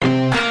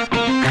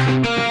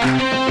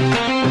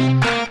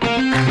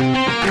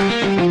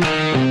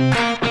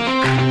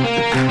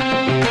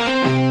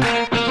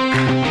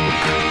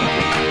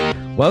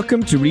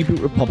Welcome to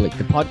Reboot Republic,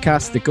 the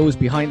podcast that goes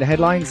behind the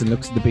headlines and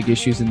looks at the big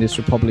issues in this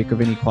republic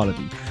of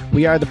inequality.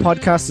 We are the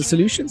podcast of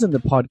solutions and the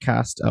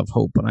podcast of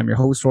hope. And I'm your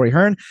host, Rory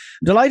Hearn.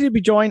 I'm delighted to be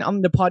joined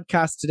on the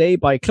podcast today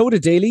by Clodagh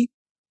Daly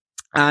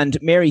and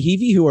Mary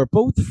Heavey, who are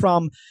both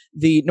from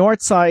the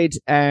Northside,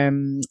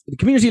 the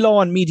Community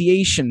Law and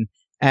Mediation,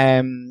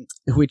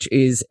 which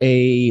is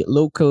a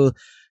local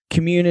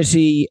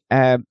community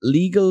free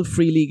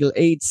legal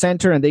aid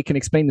centre, and they can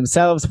explain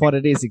themselves what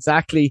it is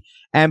exactly.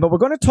 But we're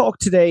going to talk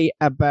today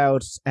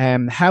about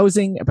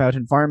housing, about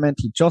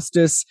environmental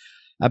justice,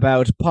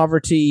 about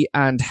poverty,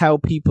 and how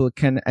people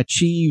can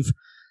achieve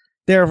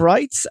their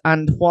rights,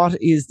 and what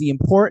is the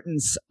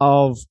importance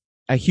of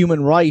a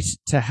human right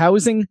to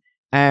housing.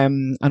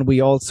 And we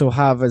also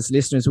have, as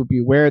listeners will be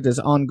aware, there's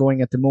ongoing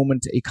at the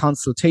moment a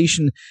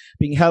consultation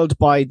being held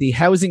by the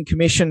Housing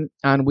Commission,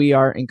 and we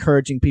are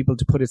encouraging people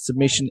to put a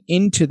submission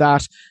into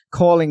that,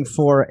 calling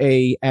for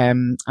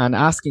and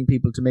asking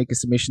people to make a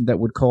submission that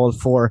would call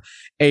for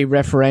a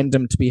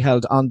referendum to be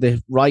held on the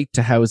right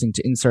to housing,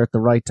 to insert the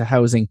right to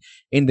housing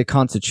in the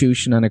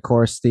Constitution. And of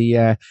course,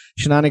 the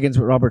shenanigans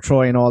with Robert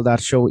Troy and all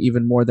that show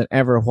even more than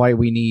ever why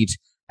we need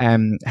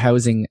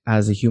housing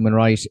as a human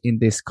right in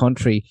this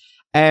country.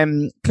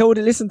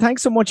 Clodagh, listen,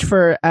 thanks so much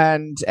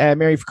and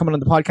Mary for coming on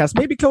the podcast.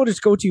 Maybe Clodagh,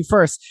 to go to you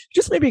first,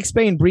 just maybe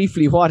explain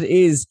briefly what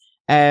is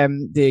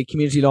the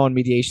Community Law and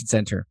Mediation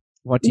Centre.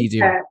 What do you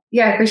do?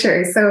 Yeah, for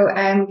sure. So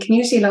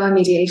Community Law and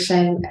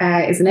Mediation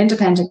is an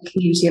independent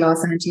community law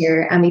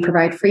centre, and we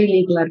provide free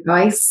legal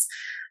advice,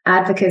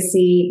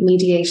 advocacy,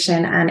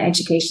 mediation and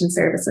education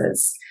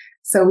services.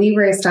 So we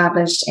were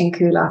established in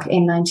Coolock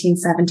in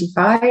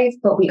 1975,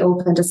 but we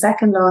opened a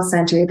second law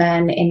centre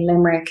then in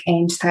Limerick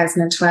in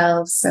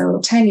 2012, so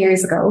 10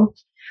 years ago.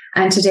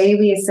 And today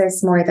we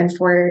assist more than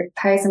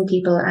 4,000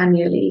 people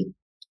annually.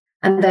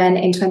 And then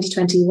in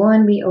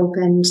 2021, we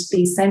opened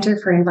the Centre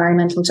for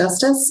Environmental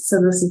Justice.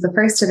 So this is the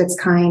first of its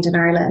kind in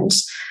Ireland.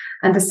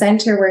 And the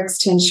centre works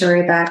to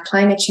ensure that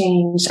climate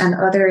change and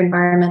other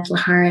environmental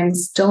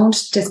harms don't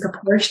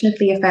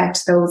disproportionately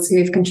affect those who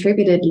have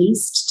contributed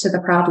least to the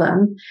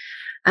problem,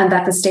 and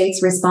that the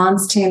state's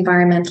response to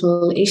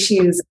environmental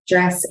issues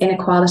address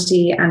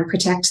inequality and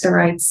protect the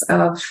rights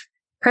of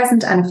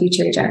present and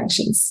future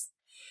generations.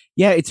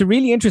 Yeah, it's a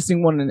really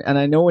interesting one. And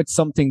I know it's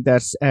something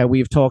that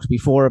we've talked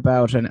before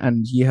about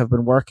and you have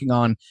been working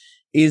on,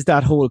 is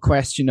that whole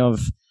question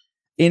of,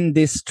 in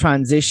this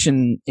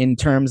transition in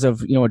terms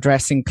of,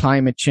 addressing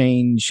climate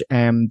change,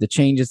 the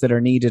changes that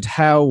are needed,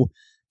 how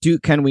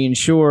can we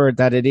ensure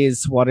that it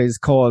is what is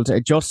called a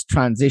just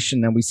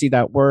transition? And we see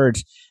that word,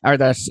 or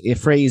that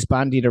phrase,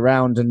 bandied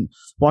around, and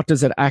what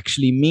does it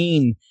actually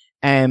mean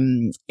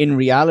in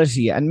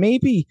reality? And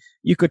maybe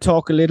you could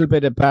talk a little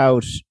bit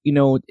about,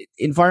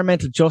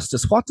 environmental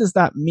justice. What does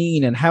that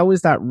mean, and how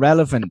is that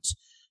relevant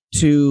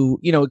to,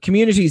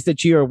 communities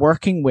that you are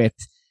working with,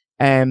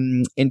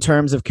 in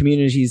terms of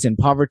communities in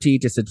poverty,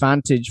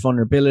 disadvantage,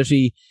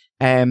 vulnerability,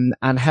 and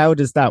how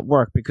does that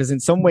work? Because in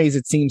some ways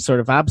it seems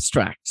sort of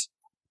abstract.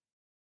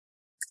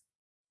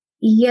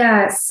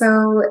 Yeah,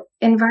 so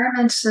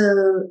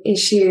environmental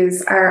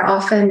issues are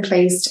often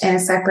placed in a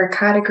separate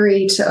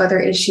category to other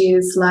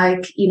issues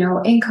like,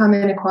 income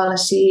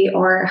inequality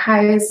or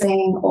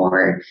housing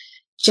or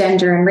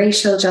gender and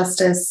racial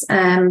justice.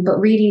 But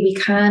really we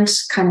can't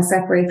kind of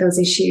separate those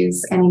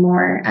issues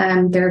anymore.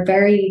 They're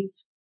very,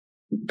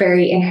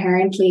 very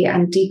inherently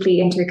and deeply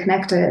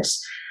interconnected.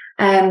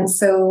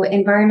 So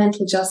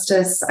environmental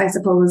justice, I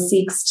suppose,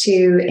 seeks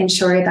to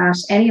ensure that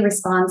any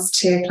response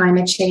to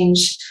climate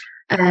change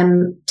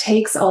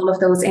takes all of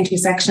those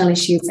intersectional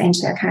issues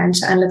into account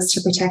and looks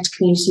to protect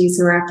communities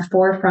who are at the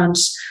forefront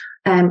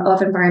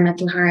of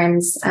environmental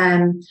harms,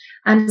 and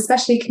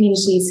especially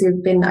communities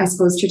who've been, I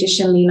suppose,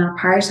 traditionally not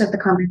part of the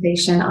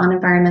conversation on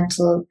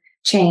environmental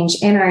change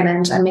in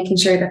Ireland, and making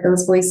sure that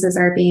those voices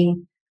are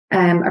being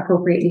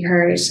appropriately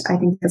heard, I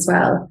think, as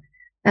well.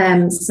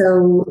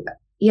 So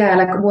yeah,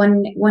 like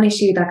one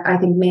issue that I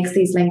think makes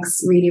these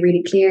links really,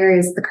 really clear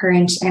is the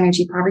current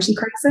energy poverty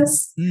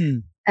crisis.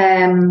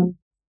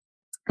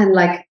 And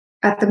like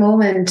at the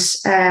moment,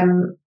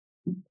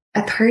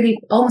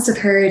 almost a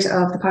third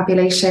of the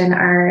population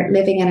are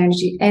living in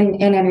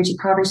energy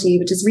poverty,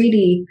 which is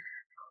really,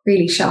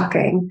 really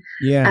shocking.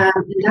 Yeah.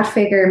 That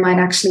figure might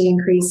actually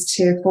increase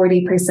to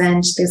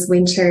 40% this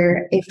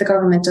winter if the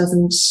government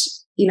doesn't,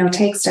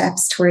 take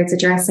steps towards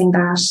addressing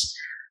that.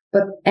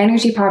 But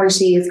energy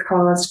poverty is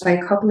caused by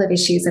a couple of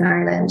issues in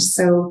Ireland.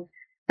 So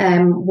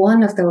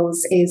one of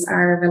those is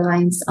our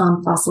reliance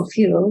on fossil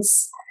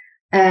fuels.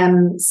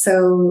 And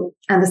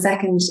the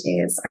second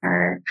is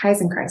our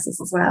housing crisis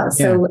as well.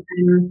 Yeah. So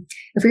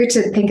if we were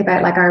to think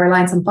about like our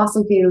reliance on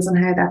fossil fuels and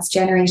how that's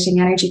generating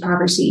energy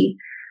poverty,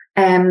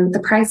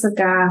 the price of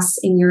gas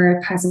in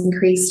Europe has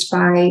increased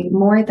by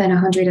more than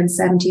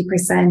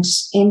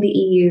 170% in the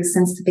EU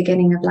since the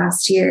beginning of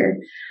last year.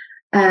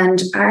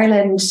 And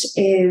Ireland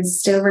is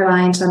still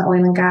reliant on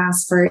oil and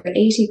gas for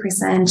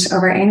 80%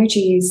 of our energy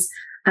use,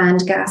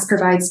 and gas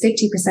provides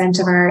 50%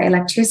 of our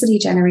electricity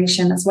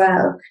generation as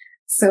well.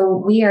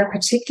 So we are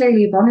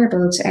particularly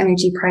vulnerable to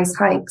energy price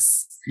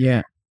hikes.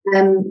 Yeah.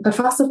 But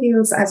fossil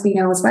fuels, as we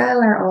know as well,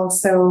 are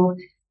also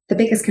the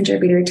biggest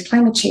contributor to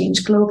climate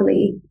change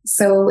globally.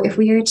 So if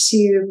we are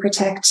to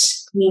protect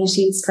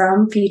communities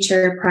from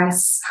future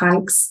price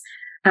hikes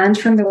and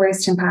from the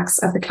worst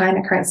impacts of the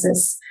climate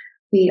crisis,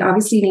 we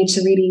obviously need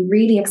to really,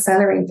 really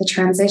accelerate the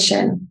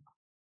transition.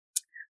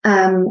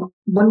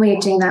 One way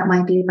of doing that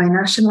might be by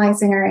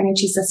nationalizing our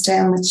energy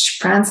system, which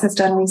France has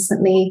done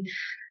recently.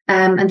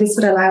 And this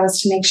would allow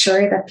us to make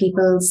sure that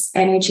people's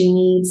energy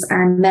needs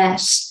are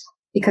met,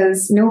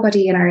 because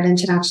nobody in Ireland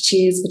should have to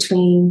choose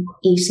between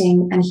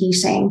eating and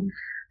heating.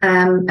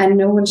 And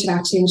no one should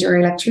have to endure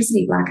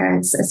electricity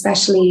blackouts,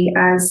 especially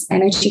as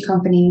energy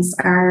companies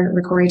are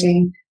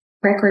recording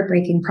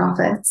record-breaking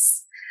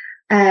profits.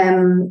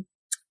 And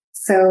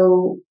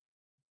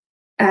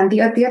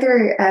the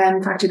other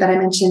factor that I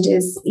mentioned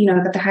is,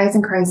 that the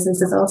housing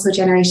crisis is also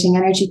generating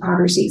energy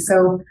poverty.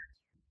 So,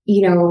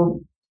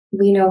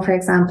 we know, for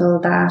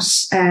example, that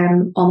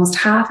almost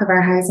half of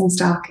our housing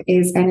stock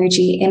is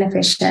energy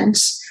inefficient.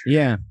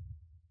 Yeah.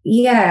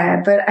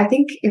 Yeah, but I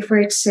think if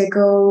we're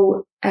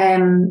to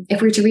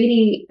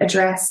really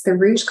address the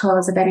root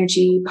cause of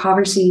energy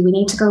poverty, we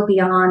need to go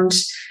beyond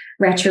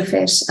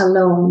retrofit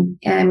alone.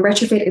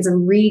 Retrofit is a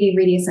really,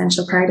 really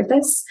essential part of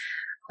this,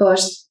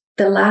 but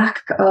the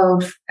lack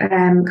of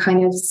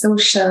kind of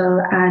social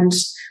and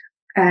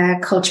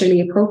culturally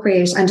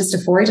appropriate and just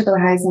affordable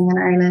housing in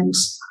Ireland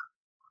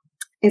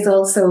is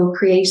also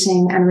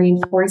creating and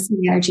reinforcing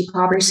energy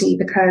poverty,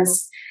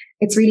 because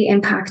it's really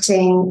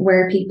impacting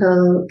where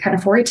people can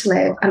afford to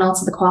live and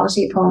also the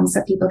quality of homes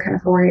that people can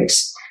afford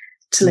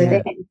to live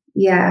in.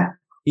 Yeah.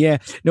 Yeah,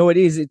 no, it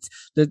is.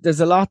 There's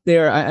a lot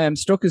there. I'm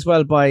struck as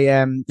well by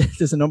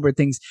there's a number of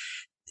things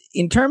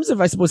in terms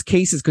of, I suppose,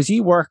 cases, because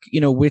you work,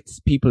 with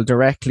people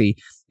directly.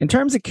 In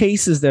terms of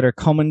cases that are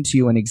coming to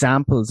you and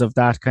examples of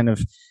that kind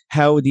of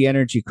how the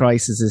energy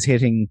crisis is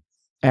hitting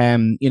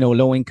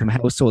low income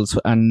households,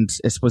 and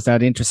I suppose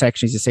that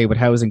intersection, as you say, with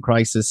the housing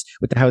crisis.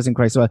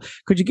 Well,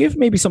 could you give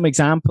maybe some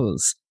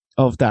examples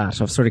of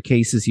that, of sort of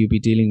cases you'd be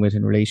dealing with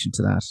in relation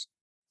to that?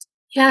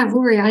 Yeah,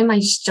 Rory, I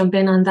might jump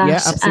in on that.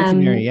 Yeah,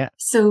 absolutely, Mary, yeah.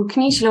 So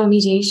Community Law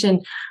Mediation,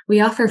 we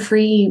offer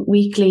free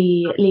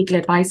weekly legal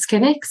advice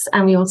clinics,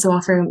 and we also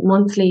offer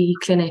monthly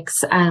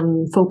clinics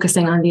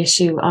focusing on the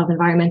issue of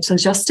environmental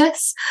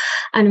justice.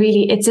 And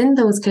really, it's in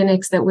those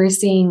clinics that we're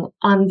seeing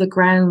on the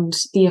ground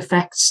the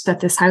effect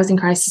that this housing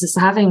crisis is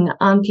having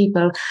on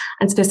people,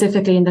 and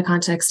specifically in the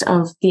context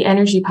of the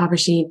energy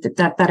poverty that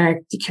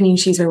the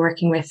communities we're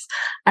working with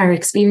are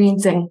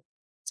experiencing.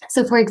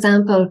 So, for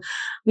example,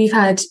 we've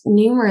had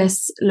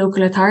numerous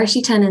local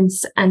authority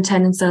tenants and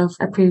tenants of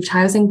approved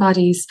housing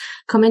bodies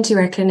come into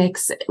our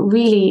clinics,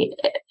 really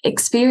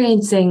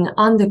experiencing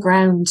on the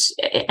ground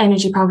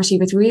energy poverty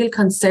with real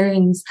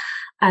concerns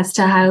as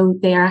to how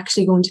they are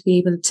actually going to be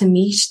able to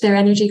meet their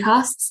energy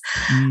costs.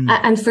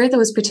 And for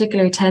those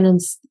particular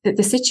tenants,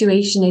 the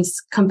situation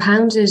is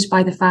compounded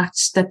by the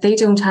fact that they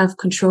don't have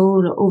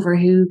control over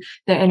who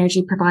their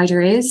energy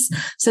provider is.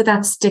 So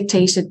that's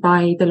dictated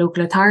by the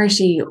local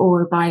authority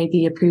or by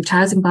the approved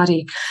housing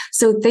body.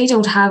 So they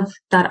don't have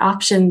that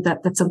option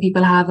that some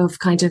people have of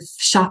kind of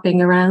shopping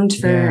around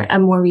for a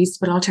more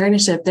reasonable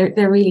alternative.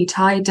 They're really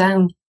tied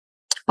down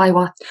by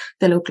what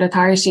the local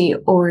authority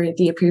or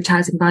the approved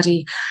housing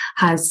body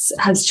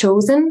has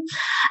chosen.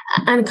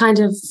 And kind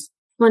of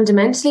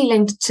fundamentally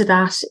linked to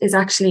that is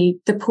actually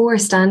the poor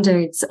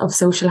standards of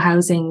social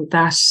housing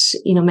that,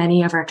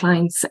 many of our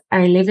clients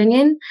are living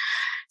in.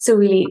 So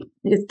really,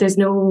 there's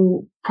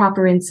no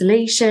proper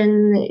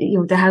insulation,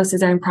 the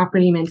houses aren't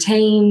properly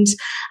maintained.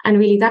 And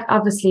really that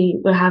obviously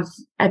will have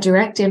a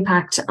direct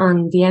impact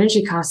on the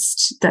energy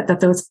cost that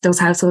those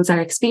households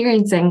are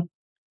experiencing.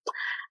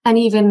 And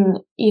even,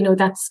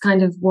 that's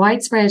kind of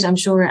widespread, I'm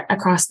sure,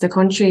 across the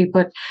country,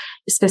 but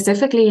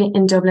specifically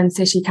in Dublin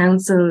City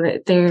Council,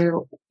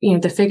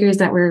 the figures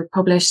that were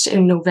published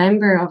in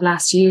November of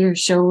last year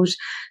showed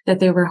that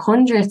there were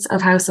hundreds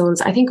of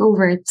households, I think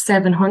over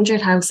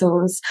 700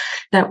 households,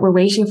 that were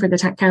waiting for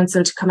the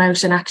council to come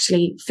out and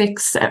actually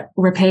fix,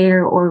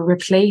 repair or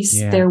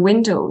replace their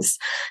windows.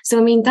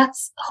 So,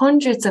 that's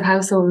hundreds of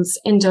households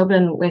in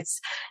Dublin with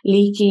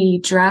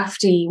leaky,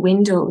 drafty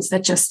windows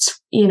that just,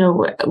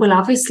 will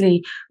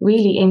obviously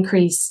really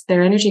increase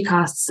their energy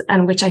costs,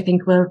 and which I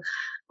think will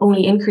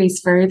only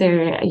increase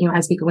further,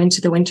 as we go into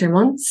the winter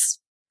months.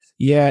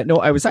 Yeah, no,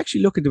 I was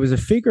actually looking, there was a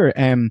figure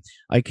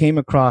I came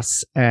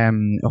across a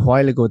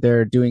while ago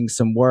there doing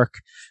some work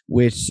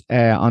with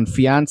on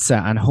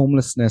fianza and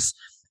homelessness.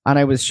 And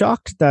I was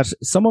shocked that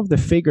some of the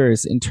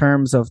figures in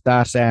terms of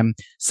that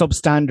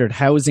substandard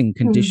housing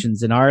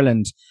conditions in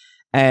Ireland,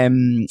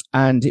 and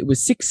it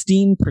was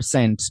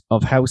 16%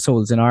 of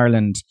households in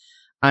Ireland.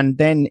 And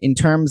then in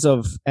terms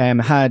of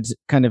had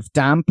kind of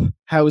damp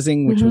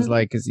housing, which was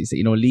like, as you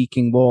say,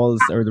 leaking walls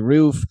or the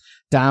roof,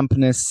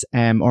 dampness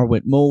or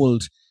with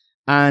mold.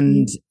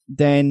 And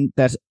then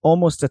that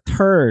almost a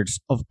third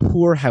of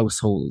poor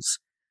households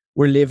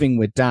were living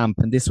with damp.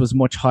 And this was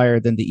much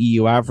higher than the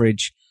EU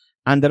average.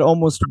 and that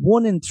almost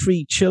 1 in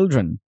 3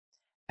 children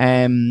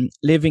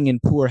living in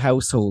poor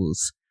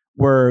households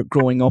were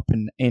growing up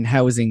in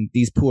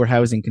these poor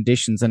housing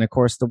conditions. And of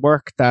course, the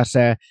work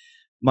that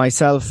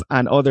myself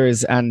and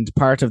others and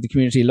part of the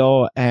community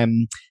law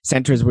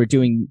centres were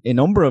doing a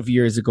number of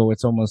years ago,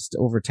 it's almost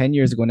over 10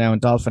 years ago now, in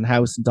Dolphin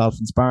House and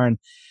Dolphin's Barn,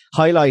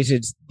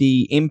 highlighted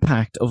the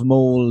impact of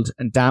mold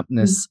and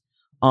dampness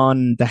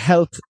on the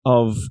health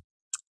of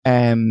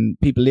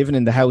people living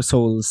in the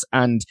households,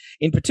 and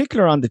in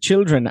particular on the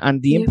children,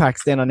 and the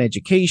impacts then on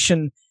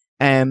education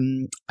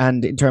and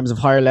in terms of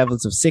higher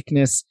levels of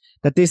sickness,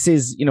 that this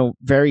is,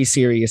 very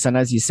serious. And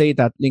as you say,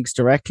 that links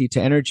directly to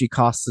energy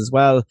costs as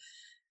well.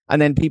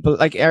 And then people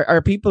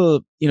are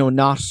people,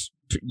 not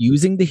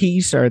using the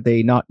heat? Are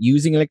they not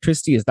using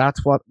electricity? Is that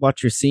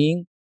what you're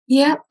seeing?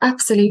 Yeah,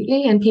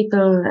 absolutely. And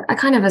people,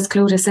 kind of as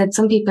Clodagh said,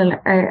 some people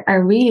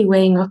are really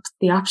weighing up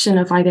the option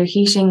of either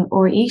heating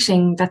or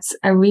eating. That's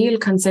a real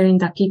concern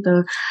that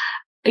people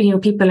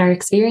are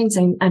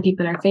experiencing and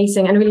people are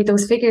facing. And really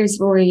those figures,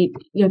 Rory,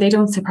 they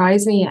don't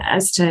surprise me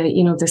as to,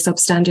 the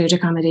substandard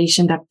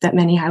accommodation that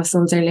many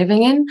households are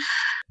living in.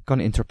 I'm going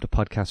to interrupt the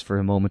podcast for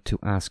a moment to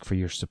ask for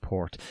your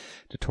support.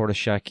 The Tortoise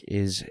Shack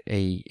is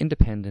a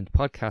independent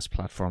podcast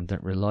platform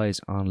that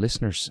relies on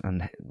listeners,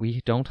 and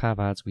we don't have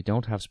ads, we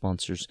don't have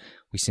sponsors,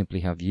 we simply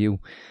have you.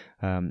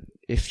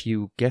 If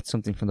you get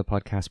something from the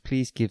podcast,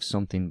 please give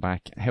something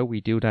back. How we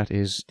do that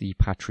is the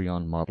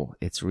Patreon model.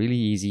 It's really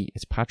easy.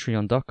 It's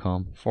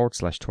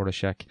patreon.com/Tortoise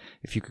Shack.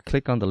 If you could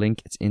click on the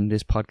link, it's in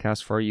this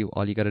podcast for you.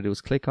 All you got to do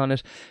is click on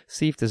it,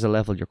 see if there's a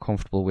level you're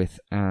comfortable with,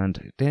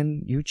 and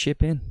then you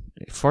chip in.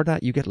 For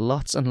that, you get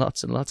lots and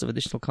lots and lots of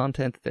additional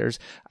content. There's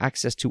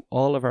access to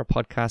all of our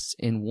podcasts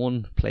in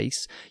one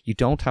place. You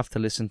don't have to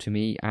listen to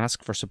me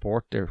ask for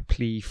support. They're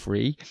plea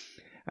free.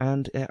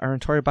 And our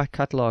entire back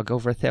catalogue,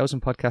 over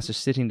 1,000 podcasts are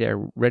sitting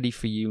there ready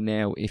for you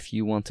now if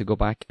you want to go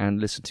back and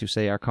listen to,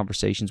 say, our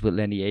conversations with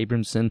Lenny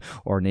Abramson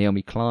or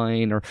Naomi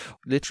Klein, or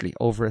literally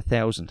over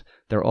 1,000.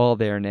 They're all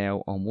there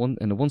now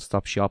in a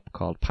one-stop shop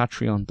called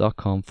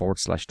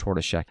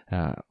patreon.com/Tortoise Shack.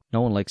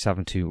 No one likes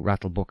having to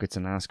rattle buckets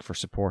and ask for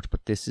support,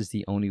 but this is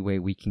the only way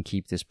we can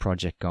keep this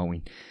project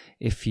going.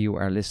 If you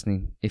are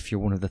listening, if you're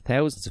one of the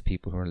thousands of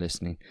people who are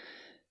listening,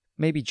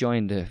 maybe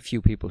join the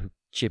few people who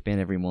chip in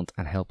every month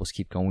and help us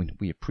keep going.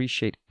 We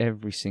appreciate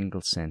every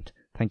single cent.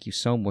 Thank you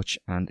so much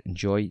and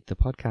enjoy the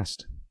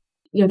podcast.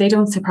 They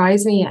don't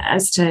surprise me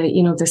as to,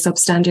 the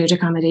substandard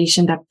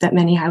accommodation that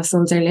many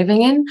households are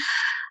living in.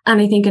 And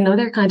I think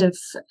another kind of,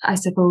 I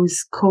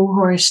suppose,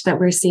 cohort that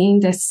we're seeing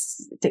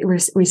this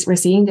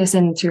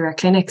in through our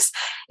clinics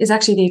is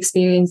actually the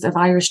experience of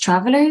Irish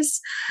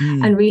travellers.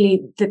 And really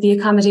that the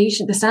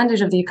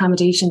standard of the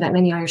accommodation that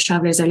many Irish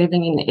travellers are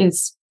living in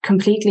is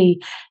completely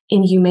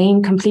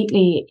inhumane,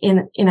 completely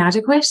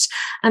inadequate.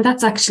 And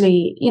that's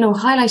actually,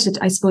 highlighted,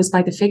 I suppose,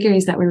 by the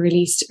figures that were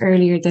released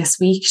earlier this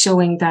week,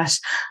 showing that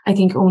I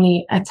think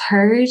only a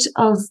third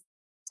of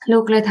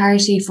local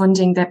authority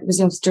funding that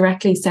was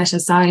directly set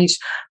aside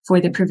for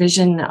the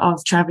provision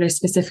of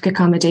traveller-specific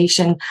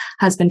accommodation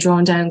has been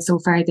drawn down so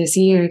far this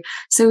year.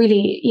 So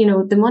really,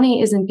 the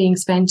money isn't being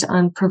spent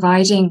on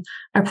providing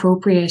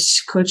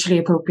culturally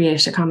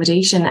appropriate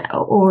accommodation,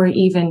 or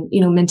even,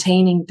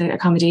 maintaining the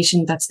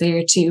accommodation that's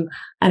there to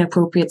an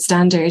appropriate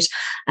standard.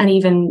 And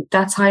even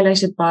that's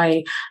highlighted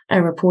by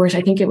a report,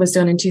 I think it was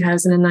done in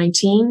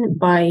 2019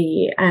 by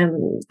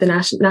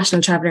the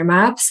National Traveller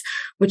Maps,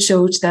 which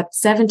showed that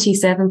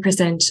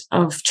 77%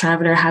 of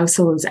traveller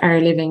households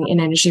are living in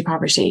energy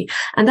poverty.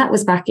 And that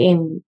was back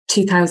in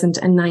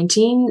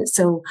 2019.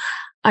 So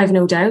I've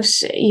no doubt,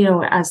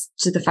 as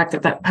to the fact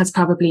that has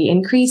probably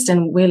increased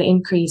and will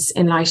increase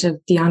in light of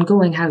the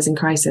ongoing housing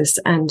crisis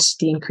and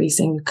the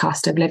increasing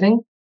cost of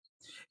living.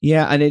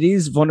 Yeah, and it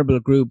is vulnerable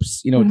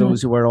groups,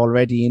 those who are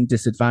already in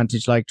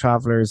disadvantage, like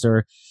travellers,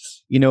 or,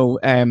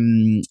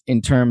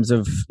 in terms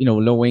of,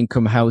 low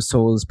income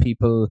households,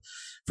 people,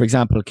 for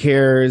example,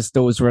 carers,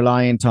 those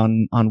reliant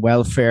on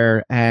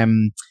welfare,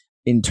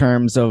 in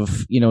terms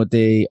of,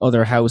 the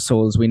other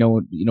households, we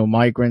know,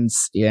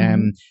 migrants,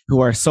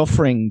 who are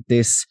suffering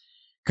this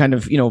kind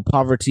of,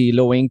 poverty,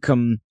 low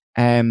income,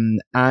 and,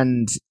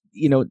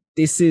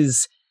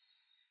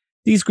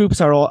 these groups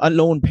are all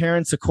lone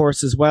parents, of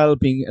course, as well,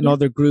 being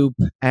another group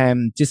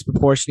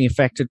disproportionately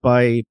affected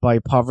by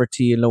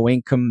poverty and low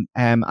income,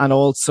 and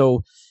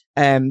also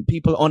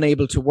people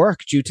unable to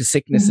work due to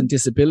sickness and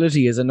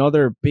disability is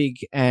another big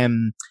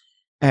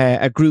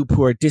a group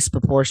who are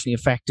disproportionately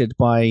affected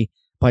by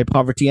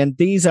poverty. And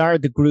these are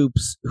the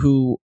groups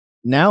who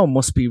now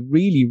must be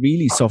really,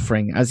 really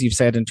suffering, as you've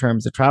said, in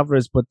terms of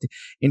travellers, but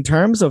in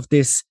terms of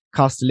this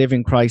cost of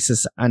living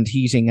crisis and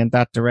heating, and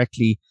that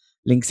directly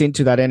links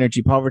into that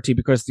energy poverty,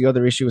 because the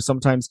other issue is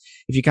sometimes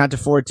if you can't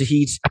afford to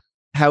heat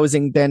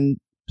housing, then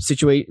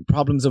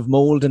problems of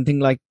mold and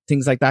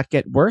things like that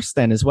get worse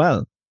then as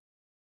well.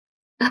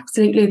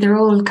 Absolutely. They're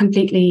all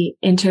completely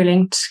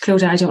interlinked.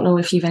 Clodagh, I don't know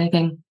if you've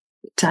anything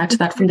to add to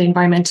that from the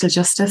environmental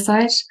justice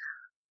side.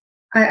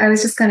 I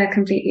was just going to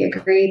completely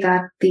agree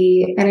that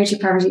the energy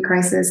poverty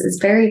crisis is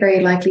very, very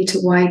likely to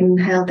widen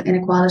health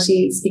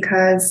inequalities,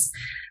 because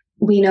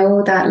we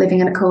know that living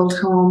in a cold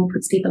home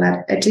puts people at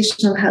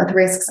additional health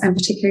risks, and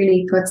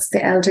particularly puts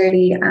the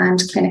elderly and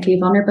clinically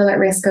vulnerable at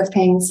risk of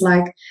things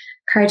like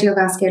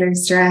cardiovascular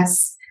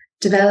stress,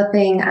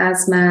 developing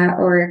asthma,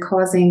 or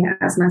causing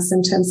asthma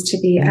symptoms to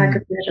be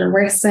aggravated or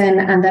worsen.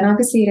 And then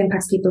obviously it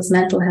impacts people's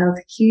mental health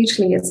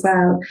hugely as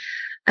well.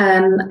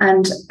 And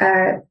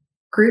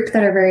group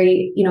that are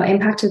very,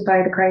 impacted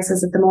by the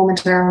crisis at the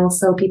moment are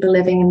also people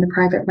living in the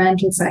private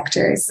rental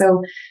sector.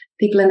 So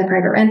people in the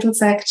private rental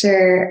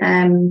sector,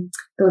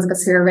 those of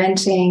us who are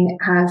renting,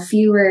 have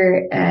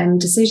fewer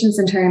decisions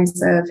in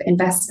terms of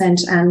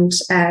investment and,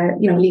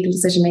 legal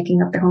decision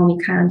making of the home. You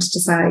can't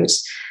decide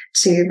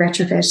to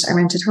retrofit a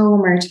rented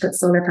home or to put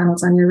solar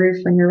panels on your roof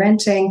when you're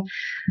renting.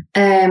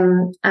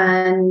 When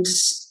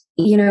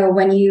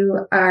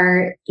you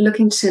are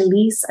looking to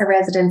lease a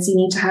residence, you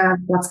need to have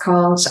what's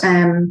called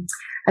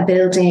a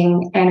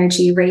building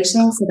energy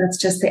rating. So that's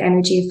just the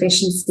energy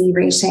efficiency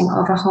rating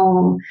of a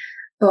home.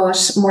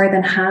 But more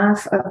than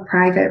half of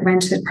private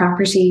rented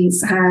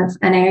properties have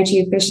an energy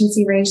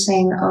efficiency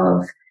rating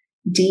of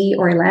D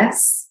or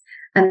less.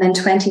 And then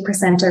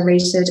 20% are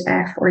rated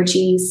F or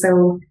G.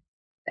 So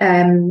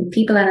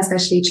people, and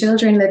especially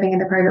children living in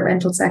the private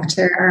rental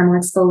sector, are more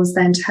exposed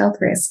then to health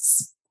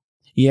risks.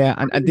 Yeah,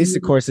 and this,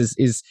 of course,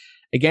 is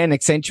again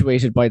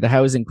accentuated by the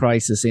housing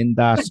crisis, in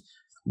that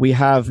we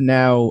have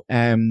now,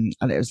 and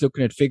I was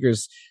looking at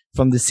figures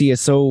from the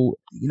CSO,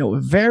 a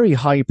very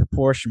high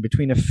proportion,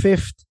 between a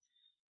fifth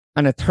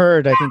and a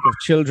third, I think, of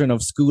children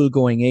of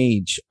school-going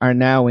age are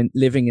now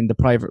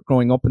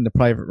growing up in the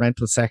private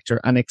rental sector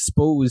and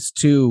exposed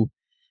to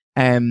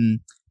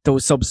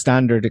those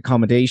substandard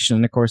accommodation.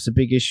 And of course, a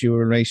big issue in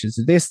relation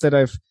to this that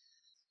I've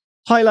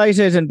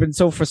highlighted and been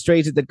so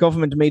frustrated, that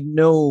government made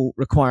no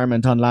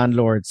requirement on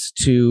landlords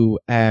to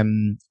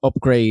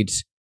upgrade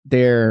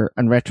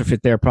and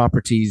retrofit their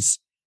properties.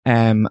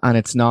 And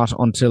it's not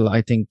until,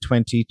 I think,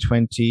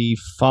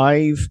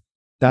 2025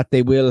 that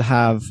they will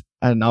have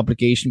an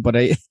obligation. But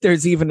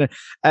there's even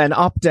an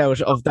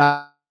opt-out of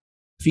that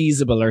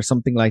feasible or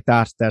something like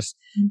that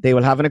they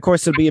will have. And of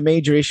course, there'll be a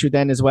major issue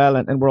then as well.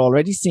 And we're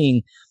already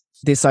seeing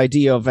this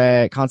idea of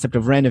a concept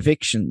of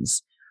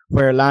renovictions,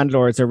 where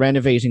landlords are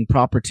renovating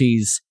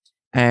properties,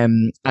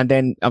 and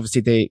then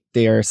obviously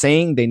they are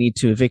saying they need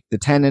to evict the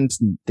tenant,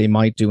 and they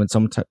might do in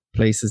some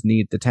places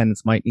the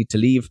tenants might need to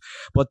leave,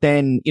 but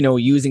then,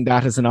 using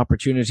that as an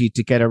opportunity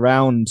to get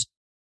around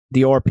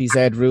the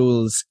RPZ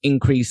rules,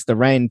 increase the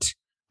rent,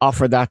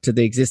 offer that to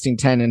the existing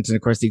tenant. And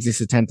of course, the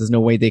existing tenant, there's no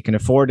way they can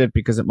afford it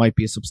because it might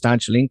be a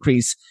substantial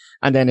increase.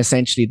 And then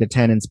essentially the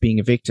tenants being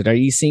evicted. Are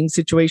you seeing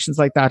situations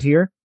like that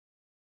here?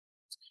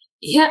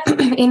 Yeah,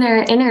 in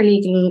our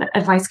legal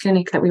advice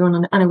clinic that we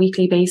run on a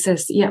weekly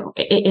basis,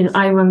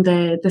 I run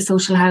the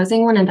social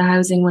housing one and the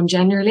housing one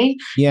generally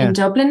in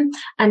Dublin.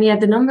 And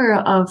the number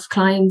of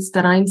clients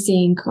that I'm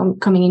seeing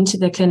coming into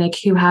the clinic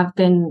who have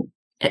been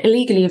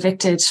illegally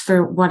evicted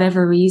for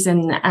whatever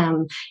reason,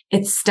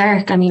 it's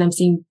stark. I mean, I'm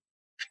seeing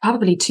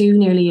probably 2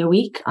 nearly a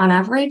week on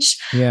average.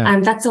 Yeah.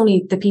 And that's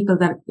only the people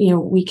that,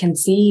 we can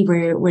see.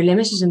 We're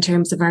limited in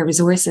terms of our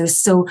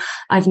resources. So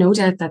I've no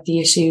doubt that the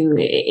issue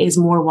is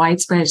more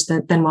widespread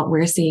than what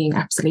we're seeing.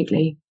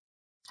 Absolutely.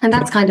 And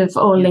that's kind of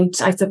all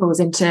linked, I suppose,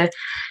 into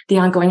the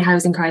ongoing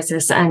housing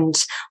crisis, and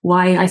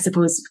why, I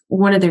suppose,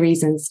 one of the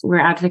reasons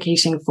we're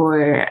advocating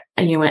for,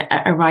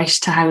 a right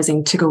to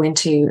housing to go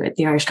into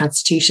the Irish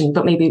Constitution.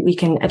 But maybe we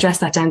can address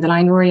that down the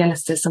line, Rory,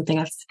 unless there's something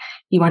else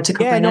you want to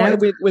cover now.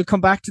 We'll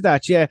come back to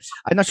that. Yeah.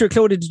 I'm not sure,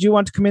 Clodagh, did you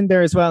want to come in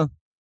there as well?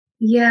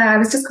 Yeah, I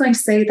was just going to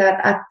say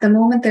that at the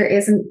moment there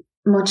isn't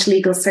much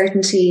legal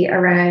certainty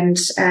around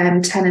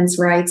tenants'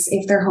 rights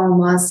if their home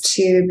was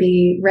to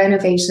be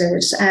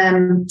renovated.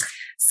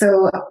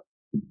 So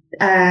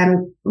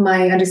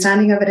my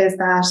understanding of it is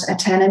that a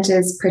tenant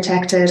is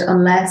protected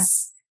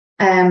unless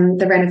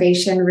the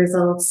renovation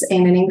results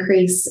in an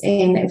increase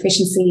in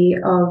efficiency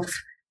of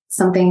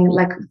something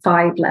like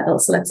 5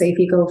 levels. So let's say if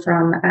you go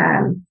from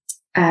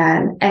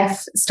an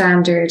F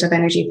standard of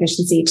energy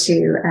efficiency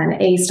to an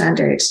A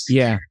standard,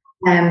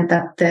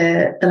 that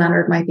the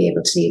landlord might be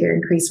able to either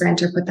increase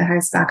rent or put the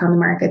house back on the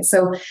market.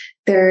 So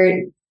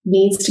there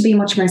needs to be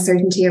much more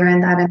certainty around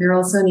that. And there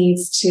also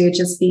needs to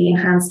just be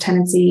enhanced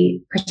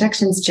tenancy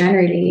protections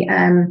generally.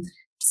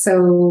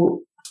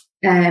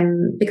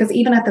 Because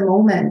even at the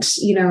moment,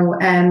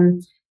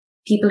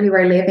 people who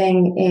are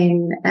living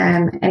in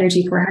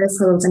energy poor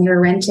households and who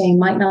are renting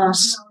might not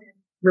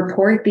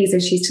report these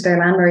issues to their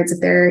landlords.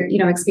 If they're,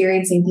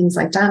 experiencing things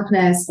like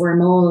dampness or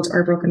mold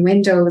or broken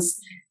windows,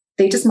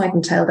 they just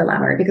mightn't tell the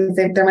landlord because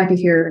there might be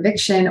fear of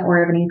eviction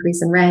or of an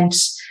increase in rent.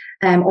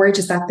 Or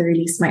just that the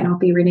release might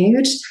not be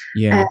renewed.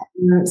 Yeah.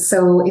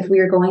 So if we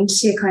are going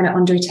to kind of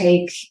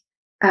undertake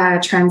a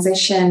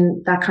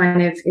transition that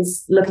kind of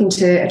is looking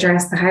to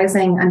address the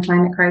housing and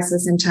climate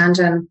crisis in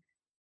tandem,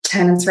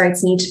 tenants'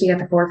 rights need to be at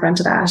the forefront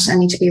of that and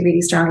need to be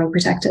really strongly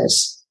protected.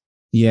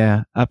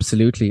 Yeah,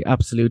 absolutely.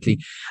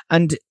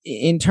 And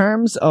in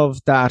terms of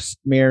that,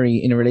 Mary,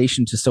 in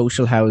relation to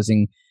social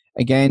housing,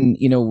 again,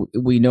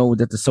 we know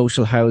that the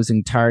social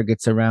housing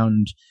targets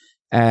around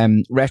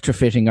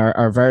retrofitting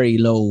are very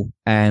low.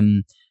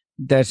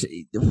 That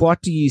what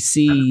do you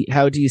see?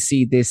 How do you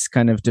see this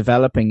kind of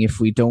developing if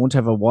we don't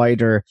have a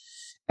wider,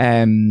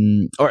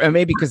 or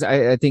maybe because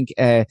I think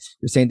you're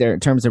saying there in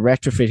terms of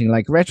retrofitting,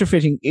 like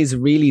retrofitting is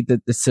really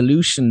the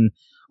solution,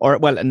 or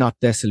well, not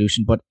the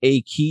solution, but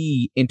a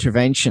key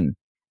intervention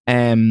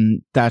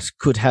that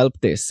could help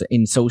this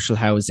in social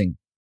housing.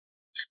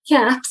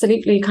 Yeah,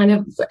 absolutely. Kind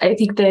of, I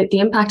think the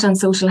impact on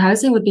social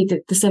housing would be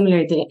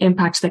the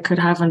impact that could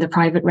have on the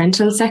private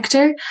rental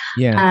sector.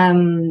 Yeah.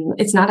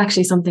 It's not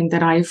actually something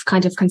that I've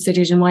kind of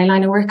considered in my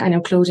line of work. I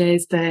know Clodagh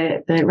is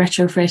the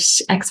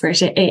retrofit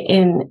expert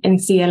in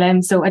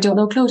CLM. So I don't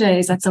know, Clodagh,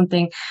 is that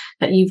something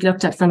that you've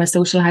looked at from a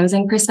social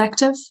housing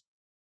perspective?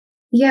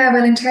 Yeah,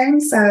 well, in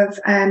terms of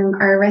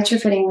our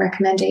retrofitting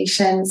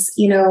recommendations,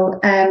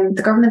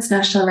 the government's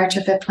national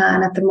retrofit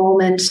plan at the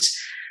moment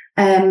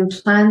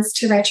plans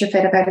to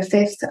retrofit about a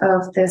fifth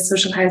of the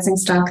social housing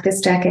stock this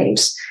decade.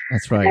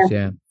 That's right,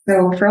 yeah.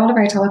 So for all of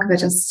our talk about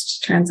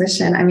just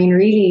transition, I mean,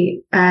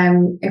 really,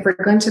 if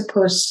we're going to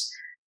put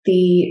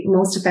the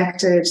most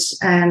affected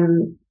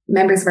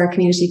members of our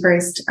community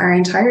first, our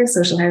entire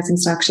social housing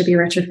stock should be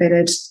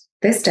retrofitted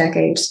this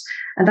decade.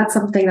 And that's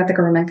something that the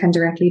government can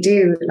directly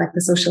do. Like,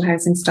 the social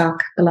housing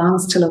stock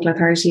belongs to local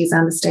authorities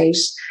and the state.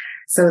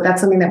 So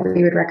that's something that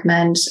we would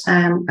recommend.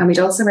 And we'd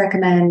also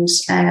recommend,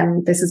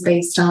 this is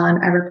based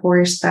on a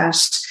report that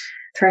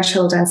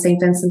Threshold and St.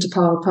 Vincent de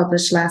Paul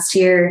published last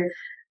year,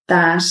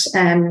 that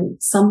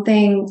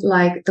something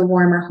like the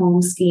Warmer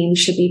Home Scheme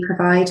should be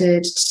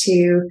provided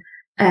to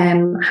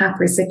HAP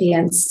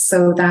recipients,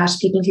 so that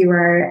people who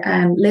are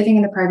living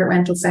in the private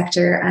rental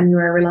sector and who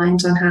are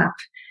reliant on HAP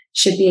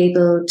should be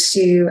able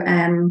to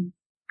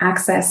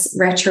access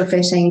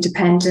retrofitting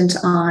dependent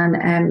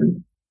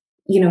on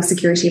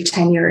security of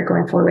tenure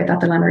going forward, that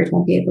the landlord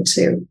won't be able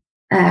to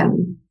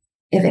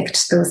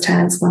evict those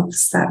tenants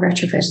once that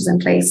retrofit is in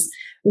place.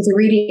 There's a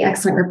really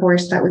excellent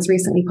report that was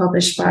recently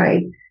published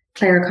by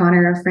Claire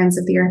O'Connor of Friends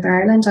of the Earth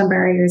Ireland on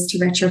barriers to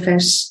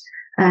retrofit,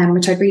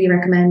 which I'd really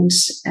recommend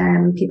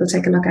people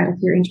take a look at if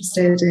you're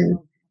interested in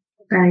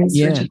barriers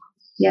to retrofit.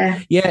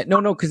 Yeah,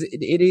 no, because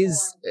it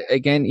is,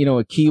 again,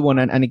 a key one.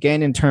 And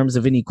again, in terms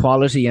of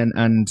inequality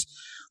and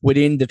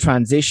within the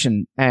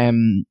transition,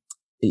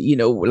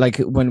 like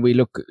when we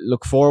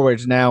look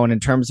forward now, and in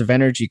terms of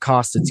energy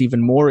costs, it's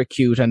even more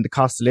acute. And the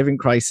cost of living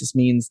crisis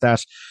means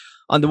that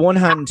on the one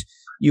hand,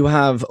 you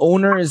have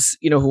owners,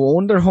 who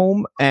own their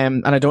home.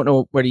 And I don't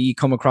know whether you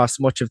come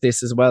across much of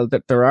this as well,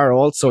 that there are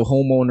also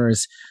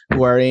homeowners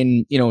who are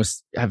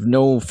have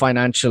no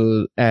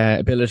financial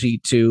ability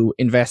to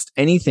invest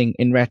anything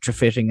in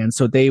retrofitting. And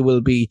so they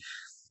will be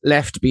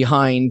left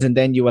behind. And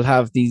then you will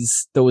have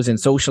those in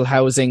social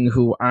housing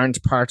who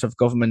aren't part of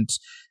government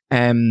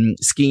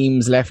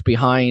schemes left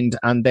behind.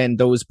 And then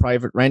those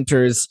private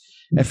renters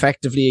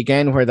effectively,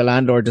 again, where the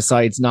landlord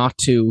decides not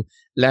to,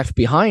 left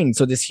behind.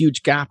 So this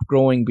huge gap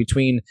growing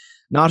between,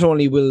 not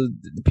only will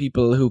the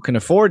people who can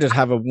afford it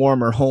have a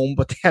warmer home,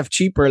 but they have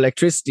cheaper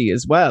electricity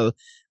as well.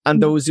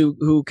 And those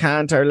who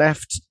can't are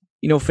left,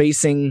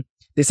 facing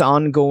this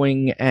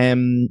ongoing,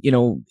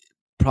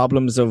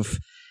 problems of,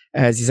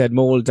 as you said,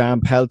 mold,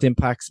 damp, health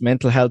impacts,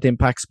 mental health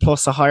impacts,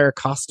 plus a higher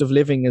cost of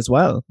living as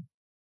well.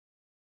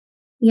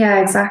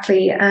 Yeah,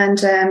 exactly. And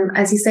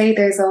as you say,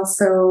 there's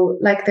also,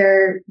 there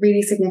are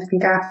really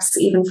significant gaps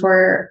even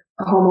for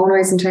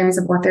homeowners in terms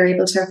of what they're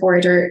able to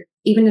afford, or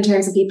even in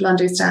terms of people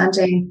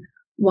understanding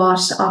what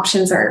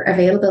options are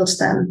available to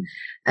them.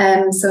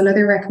 So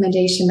another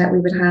recommendation that we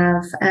would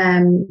have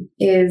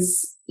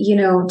is,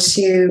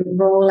 to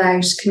roll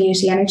out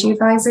community energy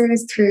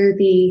advisors through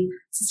the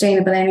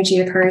Sustainable Energy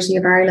Authority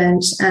of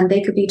Ireland, and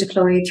they could be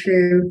deployed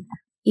through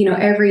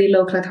every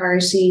local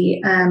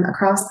authority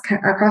across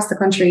the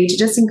country, to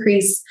just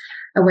increase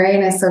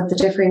awareness of the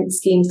different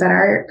schemes that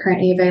are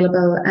currently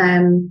available,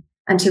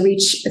 and to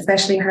reach,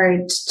 especially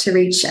hard to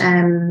reach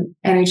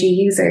energy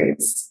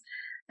users.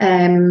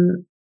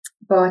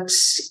 But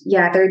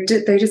yeah,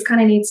 there just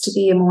kind of needs to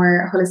be a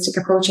more holistic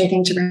approach, I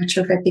think, to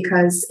retrofit,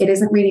 because it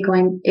isn't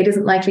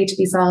likely to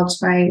be solved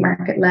by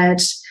market-led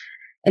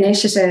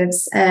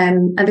initiatives.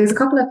 And there's a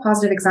couple of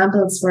positive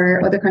examples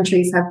where other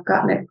countries have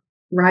gotten it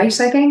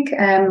right, I think.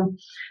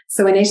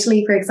 So in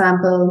Italy, for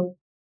example,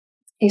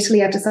 Italy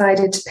have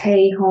decided to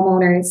pay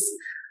homeowners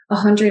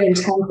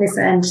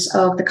 110%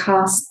 of the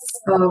costs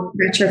of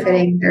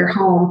retrofitting their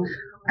home,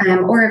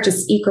 or of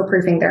just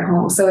eco-proofing their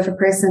home. So if a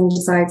person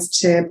decides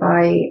to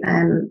buy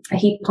a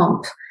heat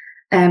pump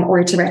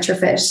or to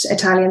retrofit,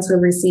 Italians will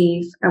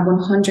receive a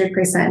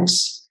 100%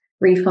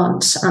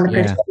 refund on the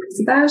purchase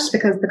of that,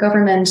 because the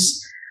government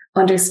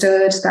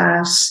understood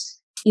that,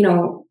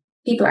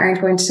 people aren't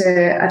going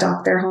to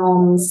adopt their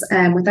homes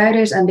without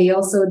it. And they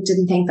also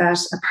didn't think that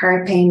a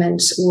part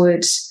payment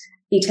would,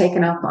 be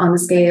taken up on the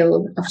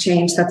scale of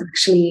change that's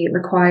actually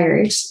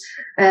required.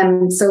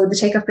 So the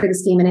take-up for the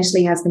scheme in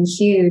Italy has been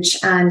huge,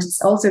 and it's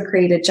also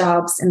created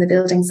jobs in the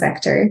building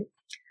sector.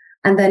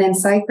 And then in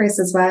Cyprus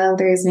as well,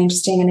 there's an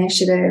interesting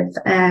initiative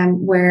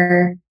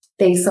where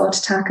they sought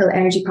to tackle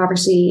energy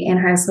poverty in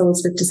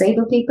households with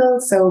disabled people.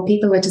 So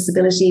people with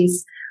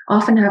disabilities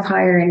often have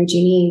higher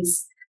energy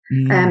needs.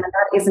 And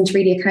that isn't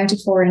really accounted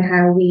for in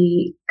how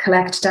we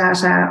collect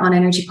data on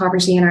energy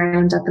poverty in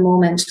Ireland at the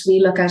moment.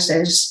 We look at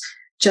it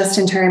just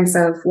in terms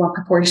of what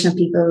proportion of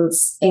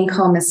people's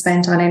income is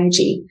spent on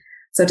energy.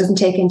 So it doesn't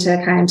take into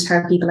account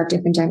how people have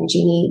different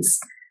energy needs.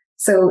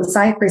 So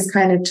Cyprus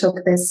kind of took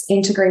this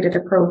integrated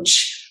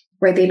approach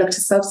where they look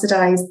to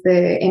subsidize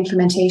the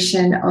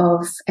implementation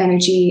of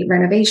energy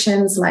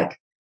renovations like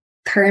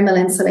thermal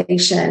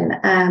insulation.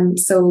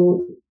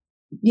 So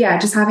yeah,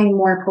 just having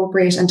more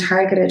appropriate and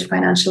targeted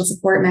financial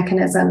support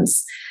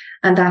mechanisms.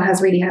 And that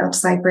has really helped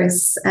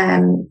Cyprus,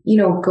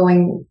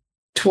 going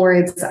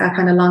towards a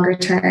kind of longer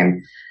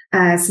term,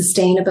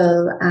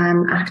 sustainable,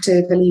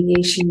 active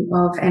alleviation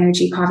of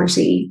energy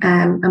poverty,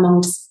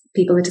 amongst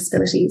people with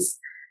disabilities.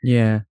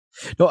 Yeah.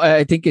 No,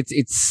 I think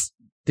it's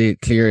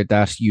clear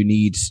that you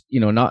need,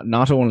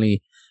 not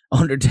only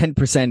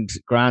 110%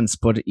 grants,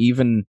 but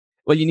even,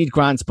 well, you need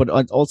grants, but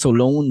also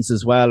loans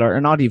as well, or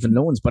not even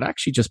loans, but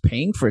actually just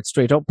paying for it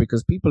straight up,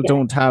 because people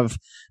don't have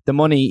the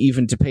money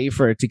even to pay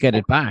for it to get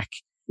it back.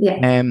 Yeah.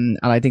 And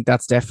I think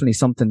that's definitely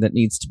something that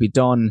needs to be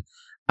done.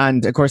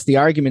 And of course, the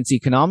arguments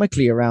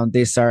economically around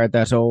this are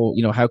that,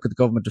 how could the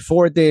government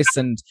afford this?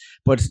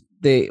 But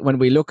when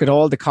we look at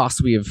all the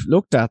costs we have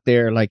looked at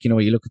there, like, you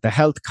look at the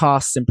health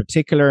costs in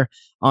particular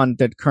on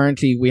that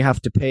currently we have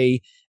to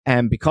pay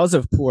because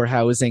of poor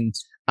housing,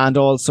 and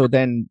also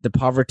then the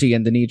poverty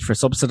and the need for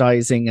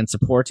subsidizing and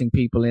supporting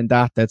people in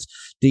that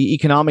the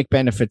economic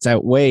benefits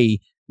outweigh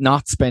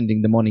not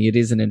spending the money. It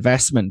is an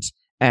investment.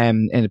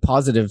 And a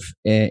positive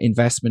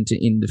investment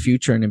in the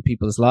future and in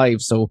people's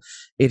lives. So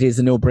it is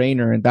a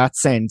no-brainer in that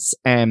sense.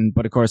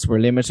 But of course, we're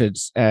limited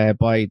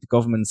by the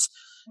government's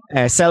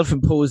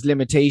self-imposed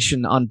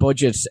limitation on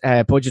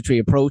budgetary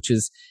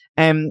approaches.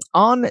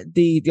 On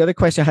the other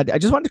question I had, I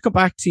just wanted to come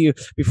back to you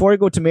before I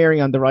go to Mary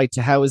on the right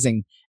to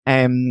housing.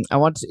 I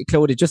want to,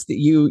 Claudia, just that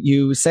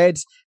you said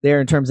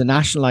there in terms of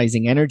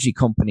nationalizing energy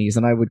companies,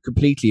 and I would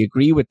completely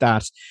agree with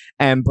that.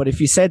 But if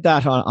you said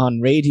that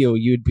on radio,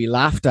 you'd be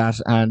laughed at,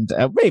 and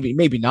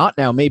maybe not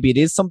now. Maybe it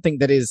is something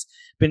that has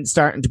been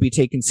starting to be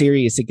taken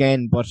serious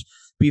again. But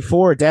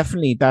before,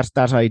 definitely that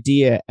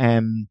idea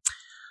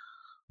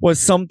was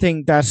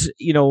something that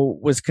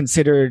was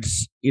considered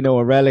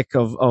a relic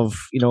of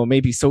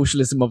maybe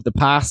socialism of the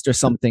past or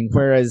something,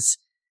 whereas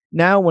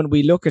now, when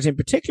we look at, in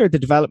particular, the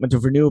development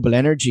of renewable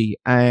energy,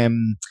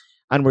 and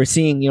we're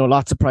seeing,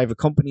 lots of private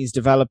companies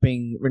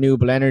developing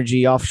renewable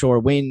energy, offshore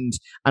wind,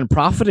 and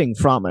profiting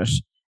from it,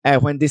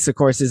 when this, of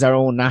course, is our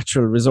own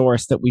natural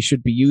resource that we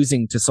should be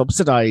using to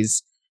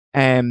subsidize,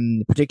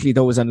 particularly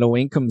those on low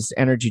incomes,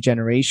 energy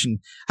generation.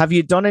 Have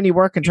you done any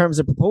work in terms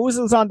of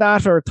proposals on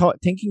that, or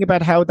thinking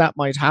about how that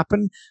might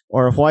happen,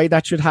 or why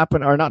that should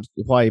happen, or not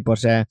why,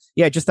 but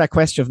just that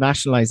question of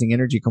nationalizing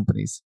energy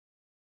companies?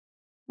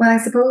 Well, I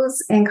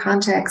suppose in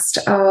context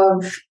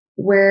of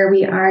where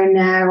we are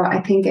now,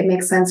 I think it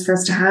makes sense for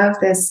us to have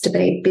this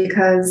debate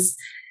because,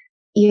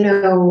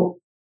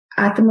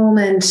 at the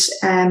moment,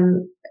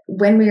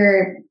 when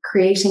we're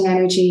creating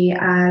energy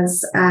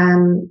as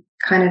kind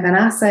of an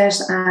asset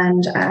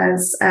and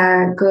as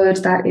a good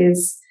that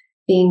is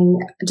being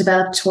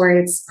developed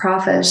towards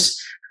profit,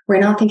 we're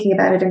not thinking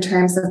about it in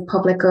terms of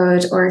public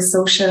good or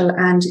social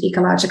and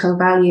ecological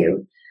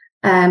value.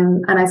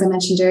 And as I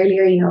mentioned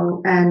earlier,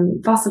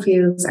 fossil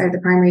fuels are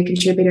the primary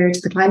contributor to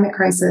the climate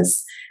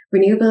crisis.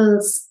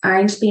 Renewables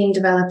aren't being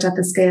developed at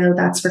the scale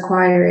that's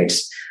required.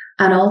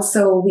 And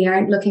also we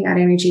aren't looking at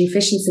energy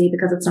efficiency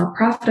because it's not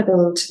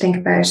profitable to think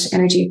about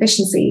energy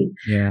efficiency.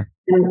 Yeah.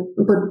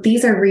 But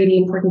these are really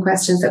important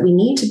questions that we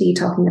need to be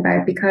talking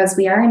about because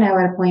we are now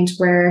at a point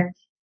where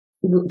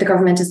the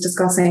government is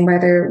discussing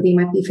whether we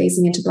might be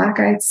facing into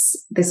blackouts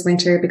this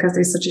winter because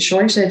there's such a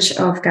shortage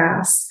of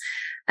gas.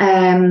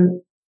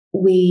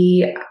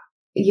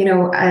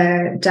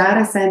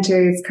 Data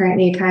centers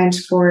currently account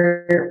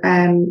for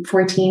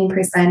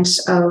 14%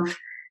 of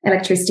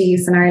electricity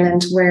use in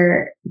Ireland,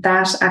 where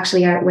that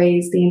actually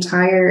outweighs the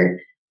entire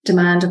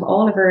demand of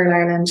all of rural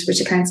Ireland,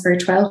 which accounts for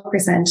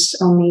 12%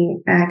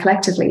 only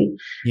collectively.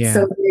 Yeah. So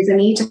there's a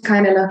need to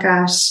kind of look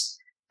at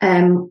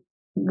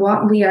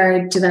what we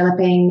are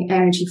developing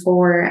energy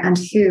for and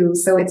who.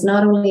 So it's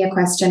not only a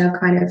question of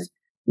kind of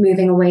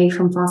moving away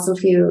from fossil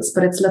fuels,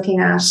 but it's looking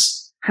at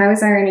how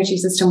is our energy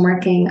system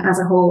working as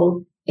a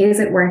whole? Is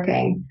it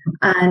working?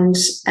 And,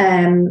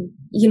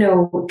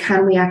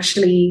 can we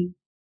actually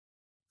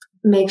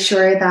make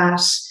sure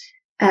that,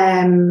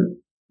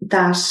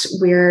 that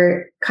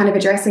we're kind of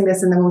addressing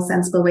this in the most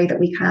sensible way that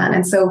we can?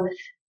 And so,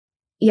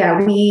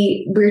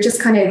 we're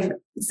just kind of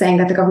saying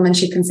that the government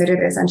should consider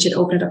this and should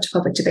open it up to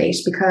public debate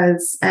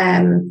because,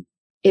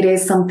 it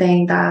is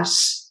something that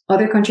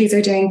other countries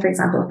are doing. For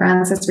example,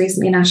 France has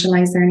recently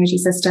nationalized their energy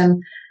system.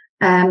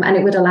 And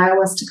it would allow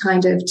us to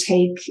kind of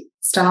take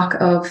stock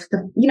of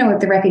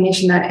the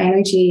recognition that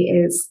energy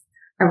is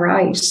a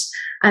right.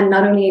 And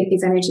not only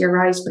is energy a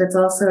right, but it's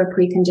also a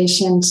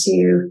precondition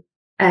to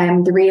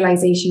the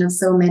realization of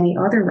so many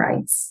other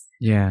rights.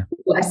 Yeah.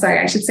 Well, sorry,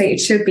 I should say it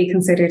should be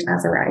considered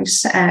as a right,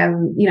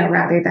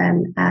 rather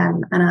than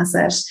an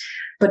asset.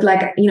 But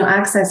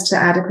access to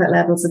adequate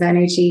levels of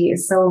energy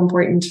is so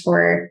important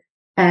for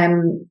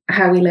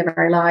how we live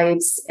our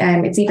lives.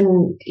 It's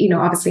even,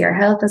 obviously our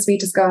health, as we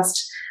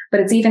discussed, but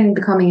it's even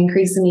becoming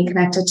increasingly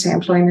connected to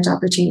employment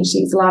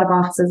opportunities. A lot of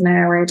offices now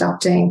are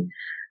adopting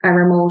a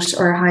remote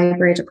or a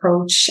hybrid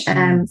approach.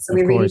 So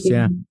we really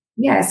do,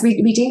 yes,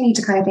 we do need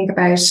to kind of think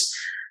about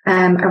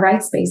a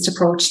rights-based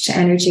approach to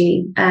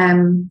energy.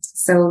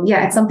 So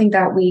yeah, it's something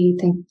that we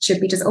think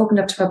should be just opened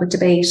up to public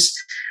debate.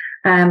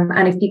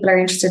 And if people are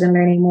interested in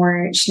learning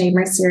more, Sinead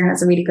Mercier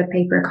has a really good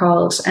paper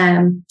called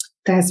The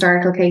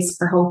Historical Case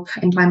for Hope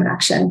in Climate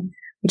Action,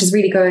 which is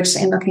really good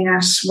in looking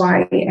at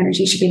why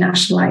energy should be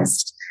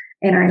nationalised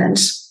in Ireland.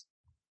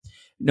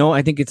 No,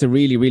 I think it's a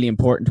really, really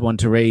important one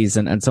to raise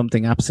and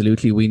something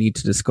absolutely we need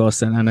to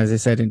discuss. And as I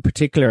said, in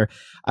particular,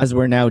 as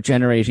we're now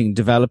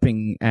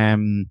developing,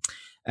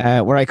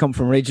 where I come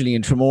from originally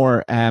in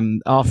Tramore,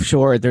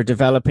 offshore, they're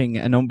developing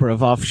a number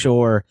of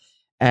offshore.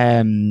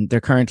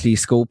 They're currently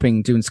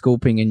doing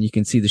scoping, and you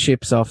can see the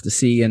ships off the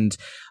sea. And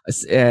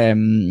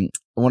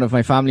one of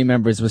my family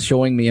members was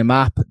showing me a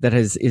map that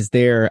is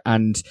there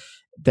and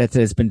that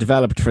has been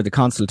developed for the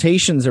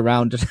consultations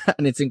around it.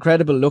 And it's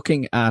incredible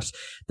looking at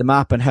the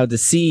map and how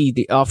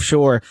the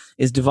offshore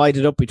is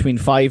divided up between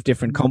 5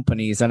 different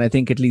companies. And I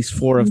think at least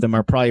 4 of them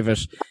are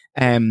private.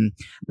 And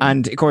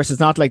of course, it's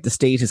not like the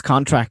state is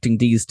contracting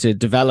these to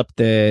develop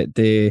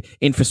the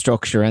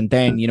infrastructure and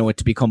then, it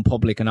to become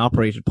public and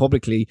operated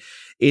publicly.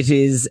 It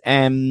is,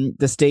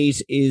 the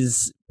state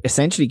is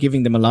essentially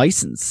giving them a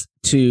license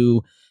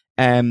to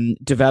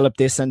develop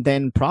this and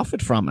then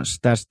profit from it,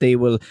 that they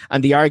will,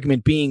 and the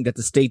argument being that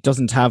the state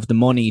doesn't have the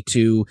money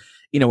to,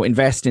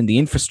 invest in the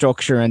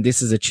infrastructure, and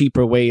this is a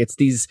cheaper way. It's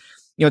these,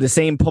 the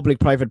same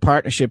public-private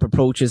partnership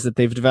approaches that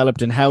they've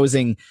developed in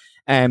housing,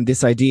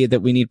 this idea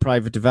that we need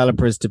private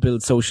developers to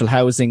build social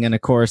housing. And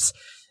of course,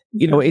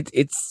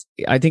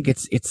 I think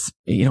it's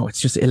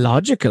just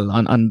illogical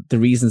on the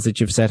reasons that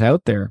you've set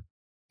out there.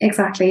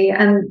 Exactly.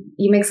 And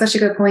you make such a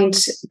good point,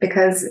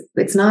 because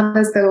it's not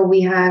as though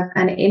we have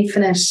an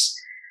infinite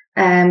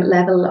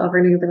level of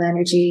renewable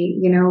energy.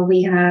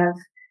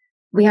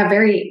 We have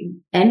very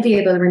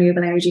enviable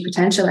renewable energy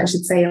potential, I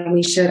should say, and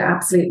we should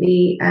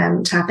absolutely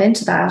tap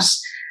into that.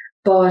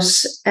 But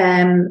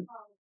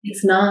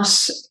it's not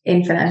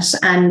infinite.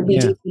 And we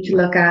do need to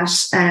look at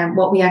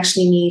what we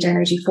actually need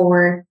energy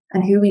for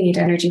and who we need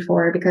energy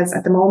for, because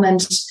at the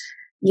moment,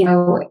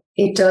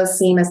 it does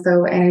seem as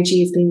though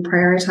energy is being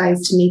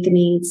prioritized to meet the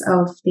needs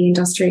of the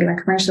industrial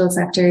and commercial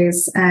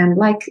sectors,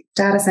 like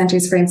data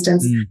centers, for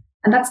instance.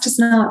 And that's just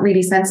not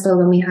really sensible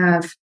when we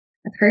have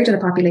a third of the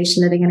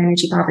population living in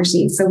energy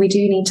poverty. So we do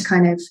need to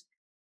kind of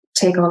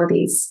take all of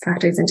these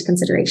factors into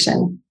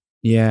consideration.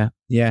 Yeah.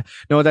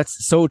 No,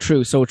 that's so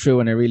true.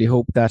 And I really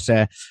hope that,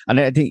 and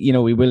I think,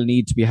 we will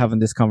need to be having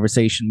this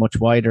conversation much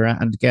wider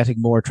and getting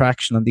more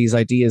traction on these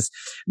ideas.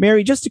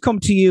 Mary, just to come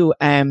to you,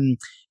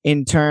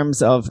 in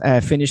terms of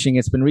finishing,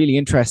 it's been really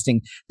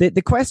interesting.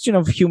 The question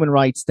of human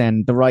rights,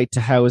 then, the right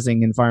to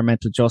housing,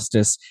 environmental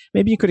justice.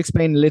 Maybe you could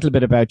explain a little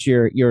bit about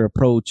your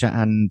approach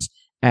and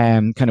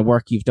kind of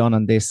work you've done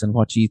on this and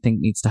what you think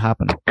needs to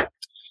happen.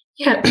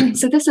 Yeah,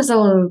 so this is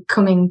all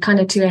coming kind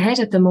of to a head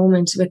at the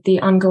moment with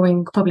the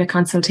ongoing public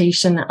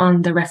consultation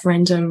on the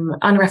referendum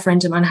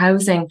on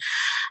housing.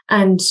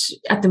 And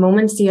at the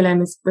moment,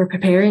 CLM we're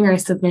preparing our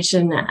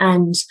submission,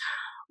 and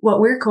what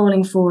we're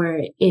calling for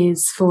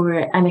is for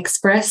an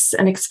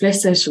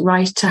explicit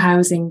right to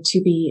housing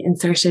to be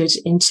inserted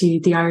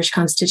into the Irish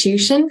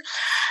Constitution.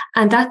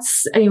 And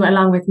that's,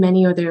 along with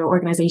many other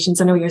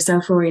organisations, I know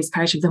yourself, Rory, as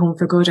part of the Home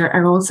for Good,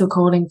 are also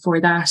calling for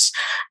that.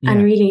 Yeah.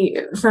 And really,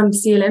 from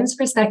CLM's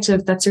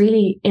perspective, that's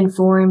really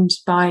informed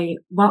by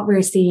what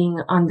we're seeing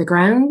on the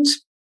ground.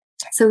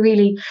 So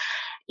really,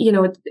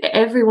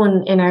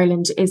 everyone in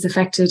Ireland is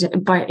affected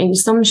in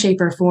some shape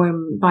or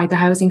form by the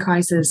housing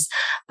crisis.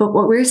 But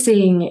what we're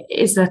seeing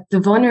is that the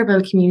vulnerable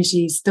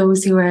communities,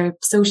 those who are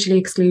socially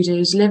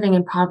excluded, living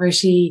in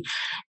poverty,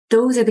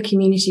 those are the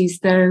communities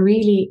that are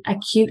really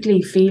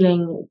acutely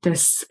feeling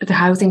the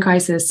housing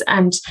crisis.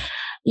 And,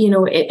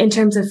 in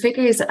terms of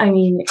figures,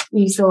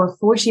 we saw a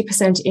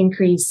 40%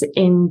 increase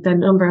in the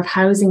number of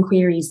housing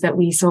queries that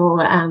we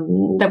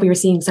were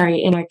seeing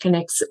in our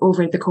clinics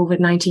over the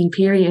COVID-19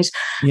 period.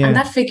 Yeah. And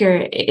that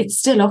figure, it's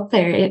still up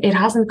there. It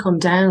hasn't come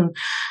down.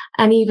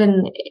 And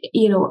even,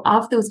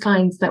 of those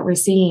clients that we're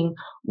seeing,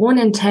 1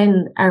 in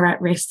 10 are at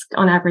risk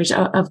on average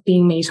of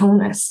being made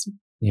homeless.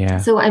 Yeah.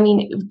 So,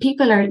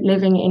 people are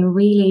living in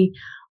really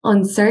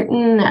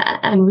uncertain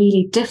and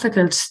really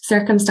difficult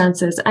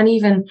circumstances. And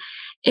even,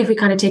 if we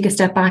kind of take a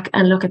step back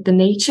and look at the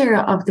nature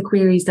of the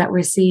queries that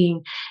we're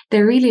seeing,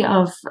 they're really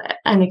of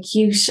an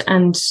acute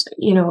and,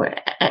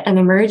 an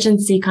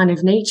emergency kind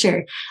of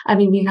nature. I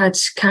mean, we've had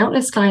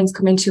countless clients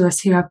come into us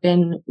who have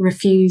been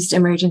refused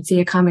emergency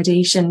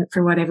accommodation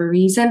for whatever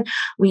reason.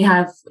 We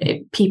have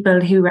people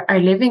who are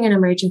living in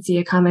emergency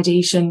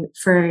accommodation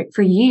for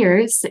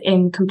years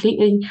in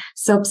completely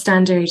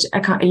substandard,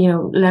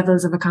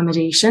 levels of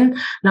accommodation,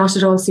 not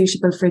at all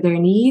suitable for their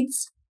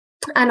needs.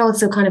 And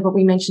also kind of what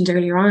we mentioned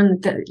earlier on,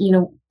 that,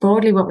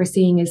 broadly what we're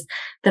seeing is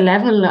the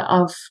level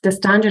of the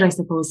standard, I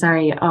suppose,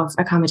 of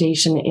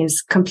accommodation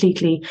is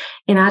completely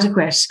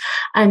inadequate.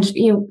 And,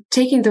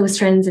 taking those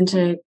trends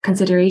into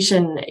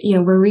consideration,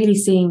 we're really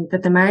seeing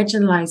that the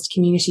marginalised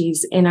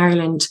communities in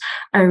Ireland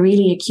are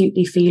really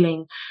acutely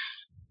feeling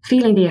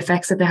the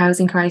effects of the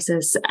housing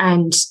crisis.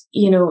 And,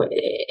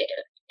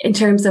 in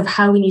terms of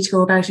how we need to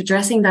go about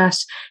addressing that,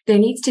 there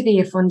needs to be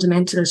a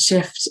fundamental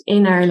shift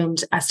in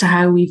Ireland as to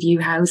how we view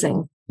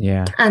housing.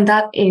 Yeah. And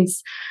that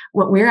is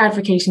what we're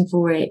advocating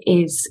for,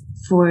 is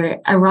for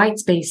a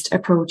rights-based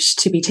approach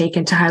to be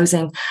taken to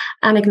housing,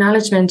 an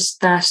acknowledgement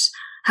that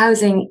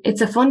housing,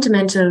 it's a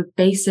fundamental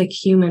basic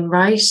human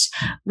right,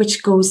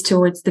 which goes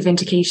towards the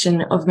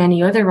vindication of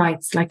many other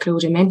rights, like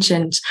Clodagh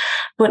mentioned.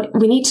 But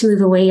we need to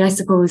move away, I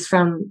suppose,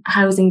 from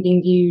housing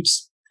being viewed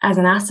as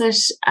an asset,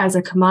 as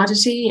a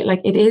commodity.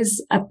 Like, it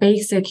is a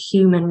basic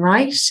human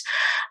right.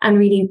 And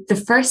really the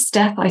first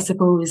step, I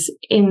suppose,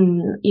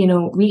 in,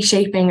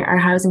 reshaping our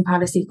housing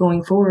policy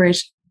going forward,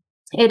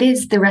 it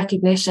is the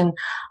recognition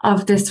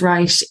of this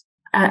right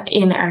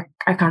in our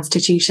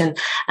constitution.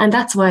 And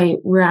that's why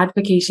we're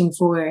advocating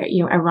for,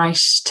 a right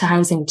to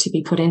housing to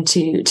be put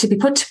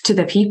to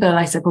the people,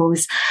 I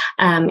suppose,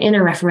 in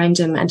a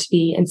referendum, and to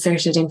be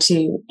inserted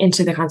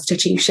into the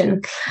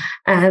constitution.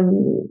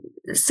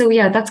 So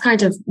yeah, that's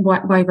kind of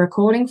why we're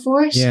calling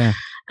for it. Yeah.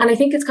 And I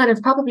think it's kind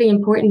of probably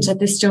important at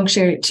this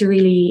juncture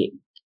to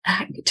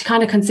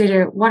kind of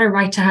consider what a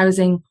right to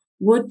housing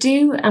would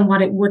do and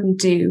what it wouldn't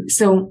do.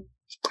 So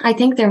I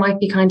think there might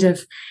be kind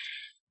of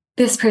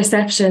this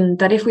perception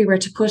that if we were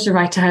to put a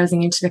right to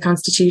housing into the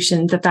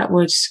constitution, that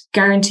would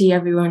guarantee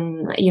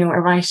everyone,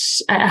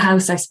 a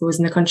house, I suppose,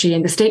 in the country,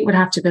 and the state would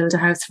have to build a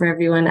house for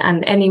everyone,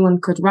 and anyone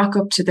could rock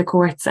up to the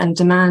courts and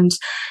demand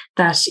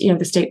that,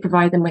 the state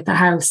provide them with a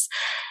house.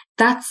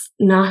 That's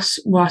not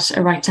what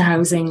a right to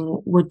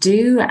housing would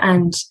do.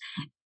 And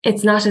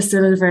it's not a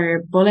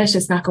silver bullet.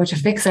 It's not going to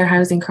fix our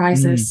housing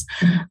crisis.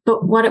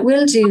 But what it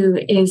will do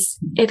is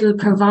it'll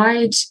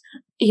provide,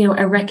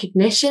 a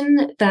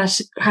recognition that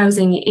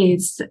housing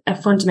is a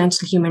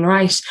fundamental human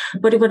right,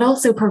 but it would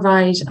also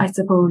provide, I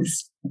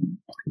suppose,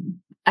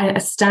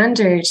 a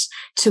standard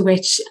to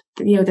which,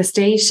 the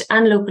state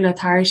and local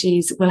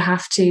authorities will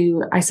have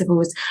to, I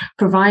suppose,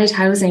 provide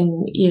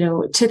housing,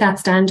 to that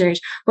standard,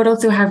 but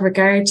also have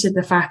regard to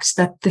the fact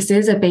that this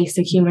is a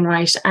basic human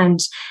right. And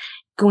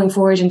going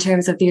forward in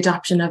terms of the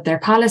adoption of their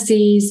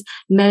policies,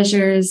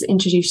 measures,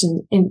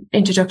 introduction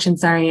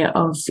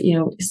of,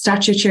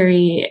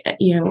 statutory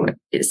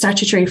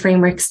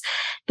frameworks,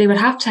 they would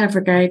have to have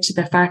regard to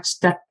the fact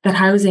that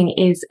housing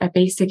is a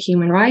basic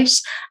human right,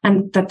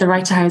 and that the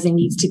right to housing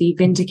needs to be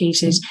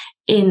vindicated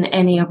in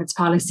any of its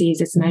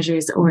policies, its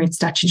measures, or its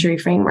statutory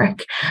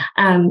framework.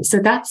 So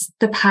that's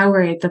the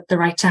power that the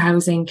right to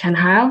housing can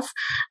have.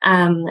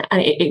 And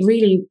it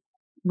really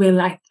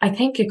will, I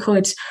think it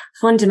could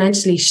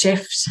fundamentally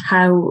shift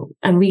how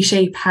and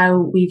reshape how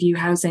we view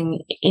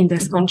housing in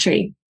this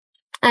country.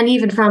 And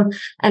even from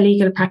a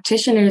legal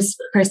practitioner's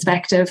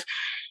perspective,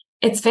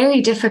 it's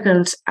very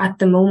difficult at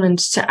the moment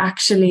to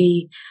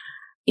actually,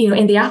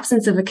 in the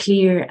absence of a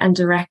clear and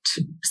direct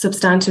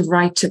substantive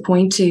right to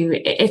point to,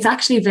 it's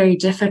actually very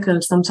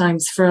difficult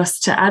sometimes for us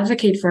to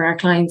advocate for our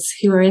clients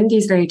who are in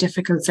these very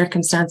difficult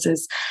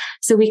circumstances.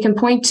 So we can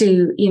point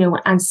to,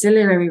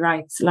 ancillary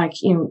rights like,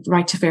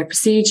 right to fair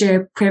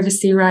procedure,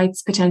 privacy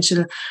rights,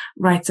 potential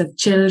rights of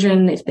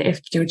children,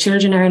 if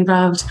children are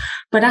involved.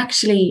 But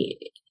actually,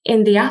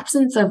 in the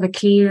absence of a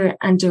clear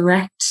and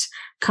direct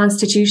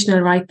constitutional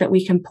right that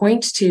we can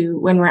point to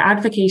when we're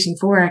advocating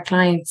for our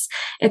clients,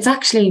 it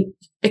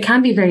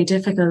can be very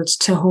difficult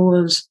to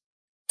hold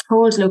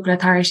local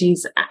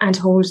authorities and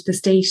hold the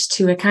state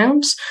to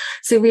account.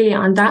 So really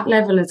on that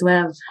level as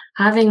well,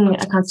 having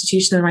a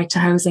constitutional right to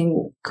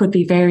housing could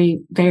be very,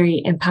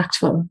 very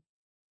impactful.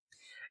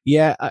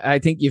 Yeah, I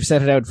think you've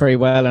set it out very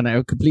well, and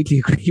I completely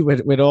agree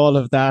with all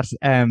of that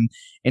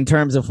in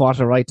terms of what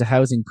a right to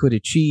housing could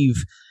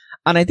achieve.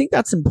 And I think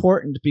that's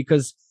important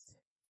because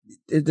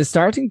the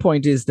starting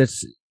point is that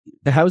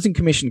the Housing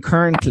Commission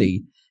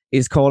currently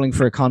is calling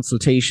for a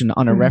consultation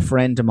on a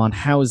referendum on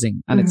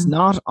housing, and it's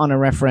not on a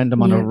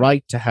referendum on a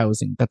right to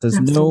housing, that there's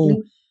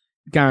no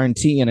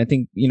guarantee. And I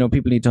think,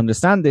 people need to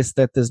understand this,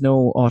 that there's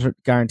no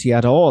guarantee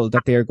at all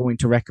that they are going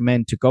to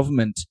recommend to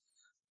government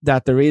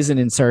that there is an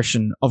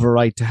insertion of a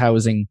right to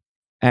housing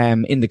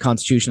in the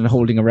constitution and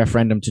holding a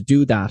referendum to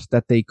do that,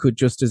 that they could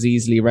just as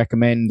easily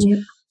recommend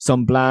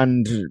some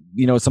bland,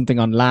 something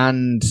on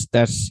land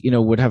that,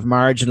 would have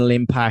marginal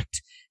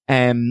impact,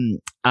 and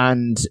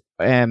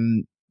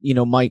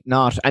might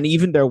not. And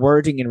even their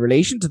wording in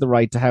relation to the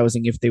right to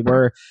housing, if they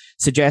were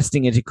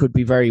suggesting it could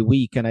be very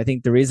weak. And I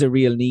think there is a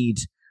real need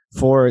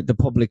for the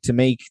public to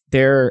make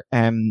their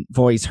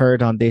voice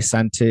heard on this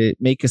and to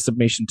make a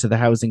submission to the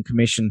Housing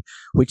Commission,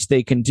 which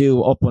they can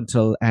do up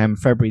until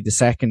February the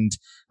 2nd.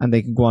 And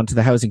they can go onto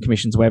the Housing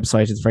Commission's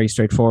website. It's very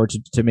straightforward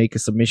to make a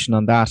submission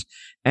on that.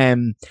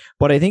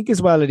 But I think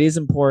as well, it is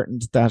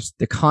important that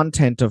the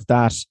content of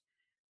that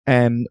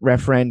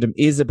referendum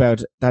is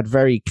about that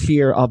very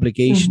clear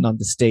obligation on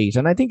the state.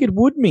 And I think it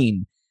would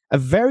mean a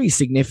very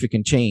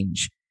significant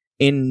change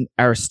in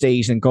our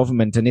state and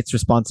government and its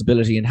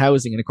responsibility in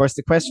housing. And of course,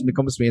 the question that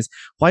comes to me is,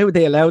 why would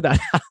they allow that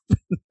happen?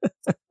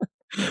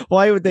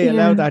 Why would they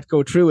allow that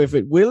go through if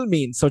it will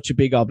mean such a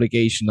big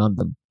obligation on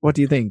them? What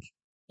do you think?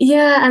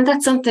 Yeah, and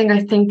that's something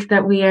I think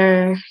that we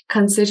are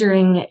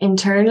considering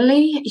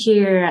internally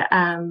here.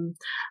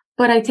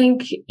 But I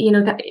think,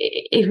 that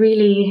it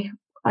really,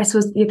 I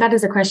suppose that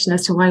is a question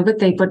as to why would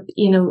they, but,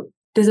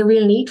 there's a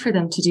real need for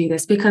them to do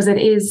this because it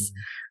is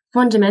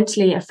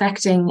fundamentally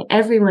affecting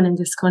everyone in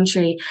this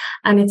country.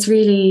 And it's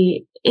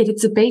really,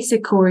 it's a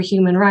basic core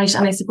human right.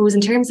 And I suppose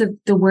in terms of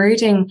the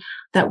wording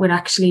that would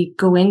actually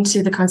go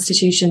into the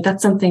Constitution,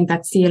 that's something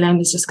that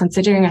CLM is just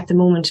considering at the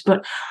moment.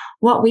 But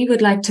what we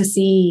would like to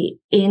see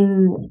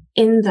in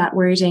that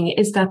wording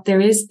is that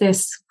there is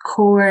this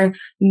core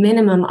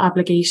minimum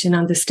obligation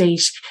on the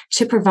state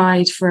to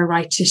provide for a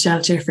right to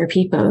shelter for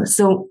people.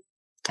 So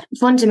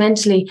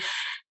fundamentally,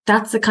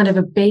 that's a kind of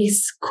a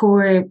base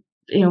core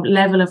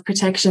level of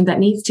protection that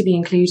needs to be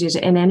included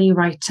in any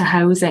right to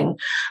housing.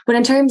 But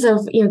in terms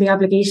of, the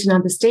obligation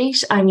on the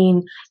state, I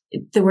mean,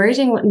 the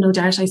wording, no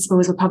doubt, I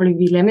suppose, will probably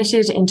be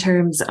limited in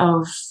terms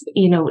of,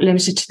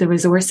 limited to the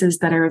resources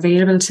that are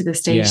available to the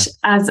state,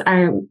 as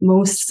are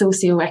most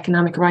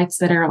socioeconomic rights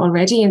that are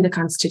already in the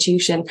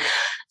Constitution.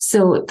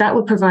 So that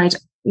would provide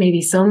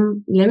maybe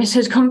some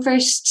limited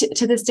comfort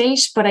to the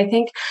state. But I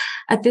think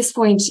at this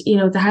point,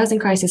 the housing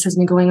crisis has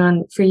been going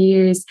on for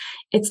years.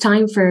 It's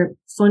time for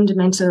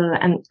fundamental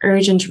and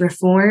urgent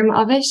reform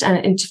of it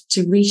and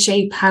to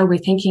reshape how we're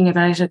thinking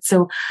about it.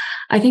 So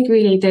I think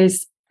really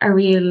there's a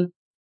real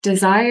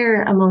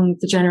desire among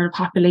the general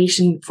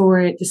population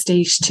for the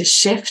state to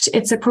shift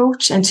its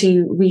approach and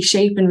to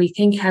reshape and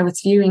rethink how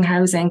it's viewing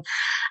housing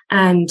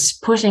and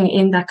putting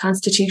in that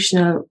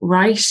constitutional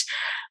right,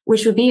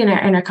 which will be in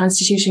our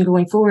constitution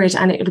going forward,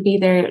 and it'll be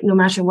there no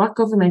matter what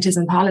government is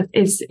in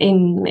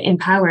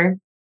power.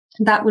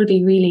 That will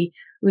be really,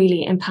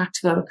 really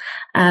impactful.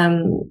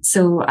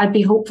 So I'd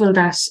be hopeful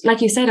that, like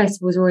you said, I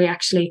suppose, Rory,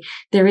 actually,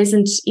 there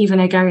isn't even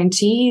a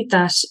guarantee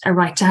that a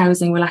right to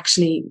housing will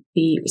actually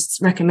be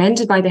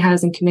recommended by the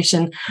Housing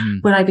Commission.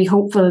 But I'd be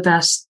hopeful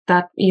that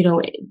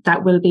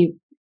will be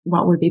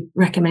what will be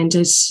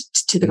recommended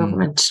to the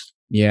government.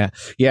 Yeah,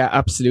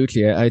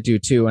 absolutely. I do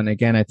too. And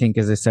again, I think,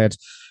 as I said,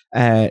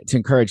 to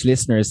encourage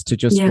listeners to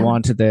just go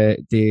on to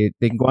they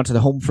can go on to the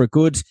Home for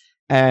Good,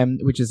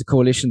 which is a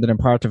coalition that I'm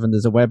part of, and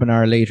there's a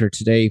webinar later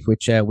today,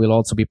 which we'll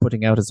also be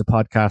putting out as a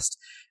podcast.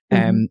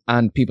 And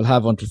people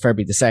have until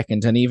February the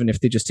 2nd. And even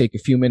if they just take a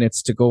few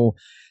minutes to go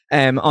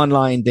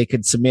online, they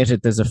can submit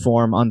it. There's a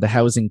form on the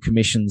Housing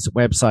Commission's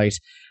website.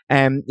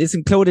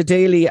 Listen, Clodagh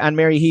Daly and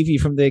Mary Heavey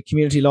from the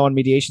Community Law and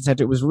Mediation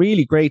Centre, it was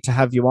really great to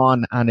have you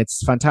on, and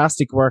it's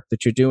fantastic work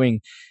that you're doing.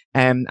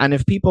 And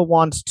if people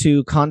want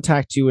to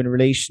contact you in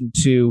relation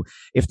to,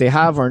 if they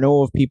have or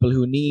know of people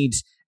who need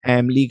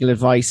legal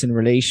advice in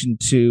relation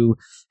to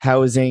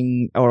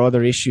housing or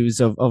other issues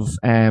of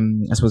I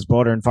suppose,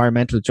 broader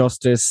environmental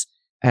justice,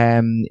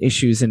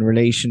 issues in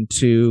relation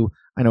to,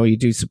 I know you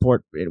do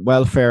support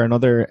welfare and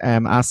other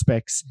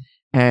aspects,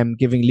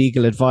 giving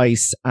legal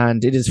advice,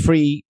 and it is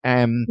free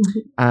and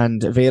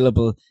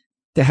available.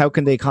 How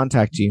can they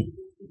contact you?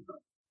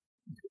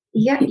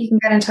 Yeah, you can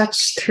get in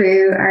touch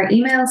through our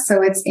email.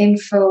 So it's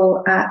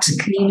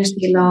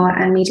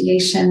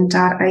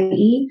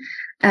info@communitylawandmediation.ie.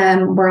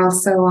 We're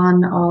also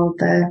on all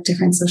the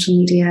different social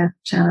media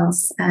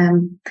channels.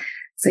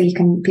 So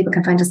people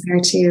can find us there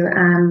too.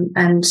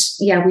 And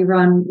we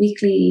run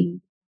weekly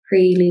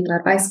free legal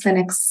advice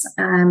clinics.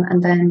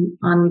 And then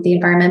on the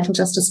environmental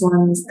justice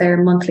ones,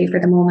 they're monthly for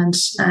the moment,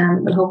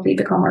 and will hopefully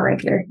become more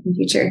regular in the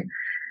future.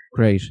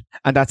 Great.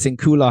 And that's in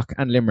Coolock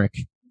and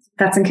Limerick.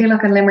 That's in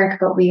Coolock and Limerick,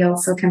 but we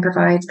also can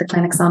provide the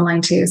clinics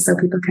online too, so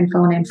people can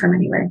phone in from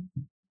anywhere.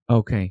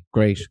 Okay,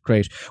 great.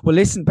 Well,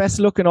 listen, best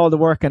of luck in all the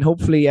work, and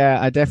hopefully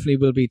I definitely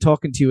will be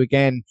talking to you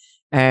again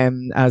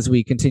as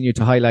we continue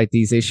to highlight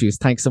these issues.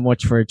 Thanks so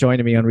much for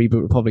joining me on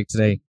Reboot Republic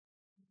today.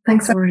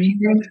 Thanks, Rory.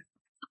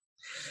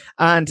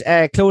 And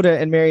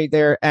Clodagh and Mary,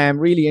 they're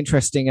really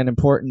interesting and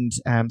important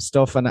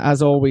stuff. And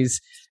as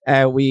always,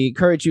 we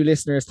encourage you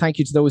listeners, thank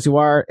you to those who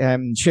are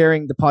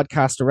sharing the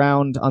podcast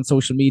around on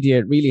social media.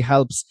 It really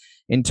helps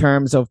in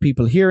terms of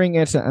people hearing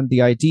it and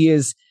the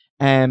ideas.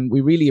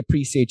 We really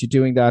appreciate you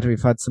doing that.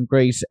 We've had some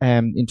great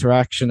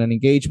interaction and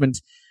engagement,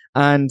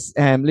 and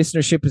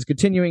listenership is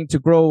continuing to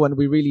grow, and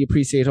we really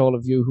appreciate all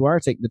of you who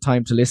are taking the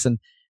time to listen.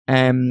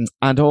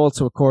 And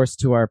also, of course,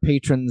 to our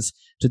patrons,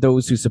 to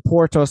those who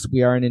support us.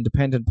 We are an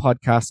independent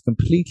podcast,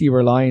 completely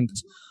reliant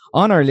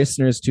on our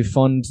listeners to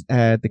fund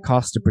the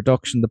cost of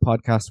production. The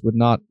podcast would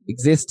not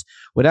exist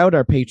without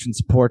our patron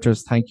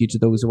supporters. Thank you to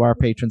those who are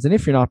patrons. And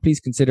if you're not, please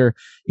consider,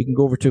 you can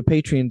go over to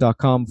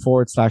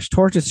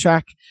patreon.com/Tortoise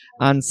Shack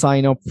and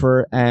sign up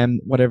for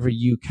whatever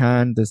you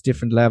can. There's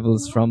different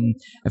levels from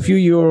a few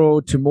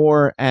euro to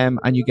more, and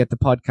you get the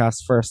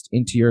podcast first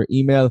into your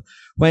email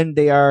when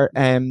they are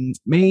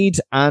made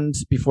and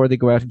before they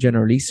go out in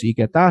general release. So you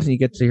get that, and you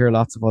get to hear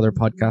lots of other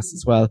podcasts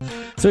as well.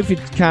 So if you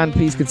can,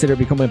 please consider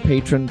becoming a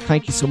patron.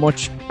 Thank you so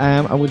much,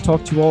 and we'll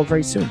talk to you all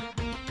very soon.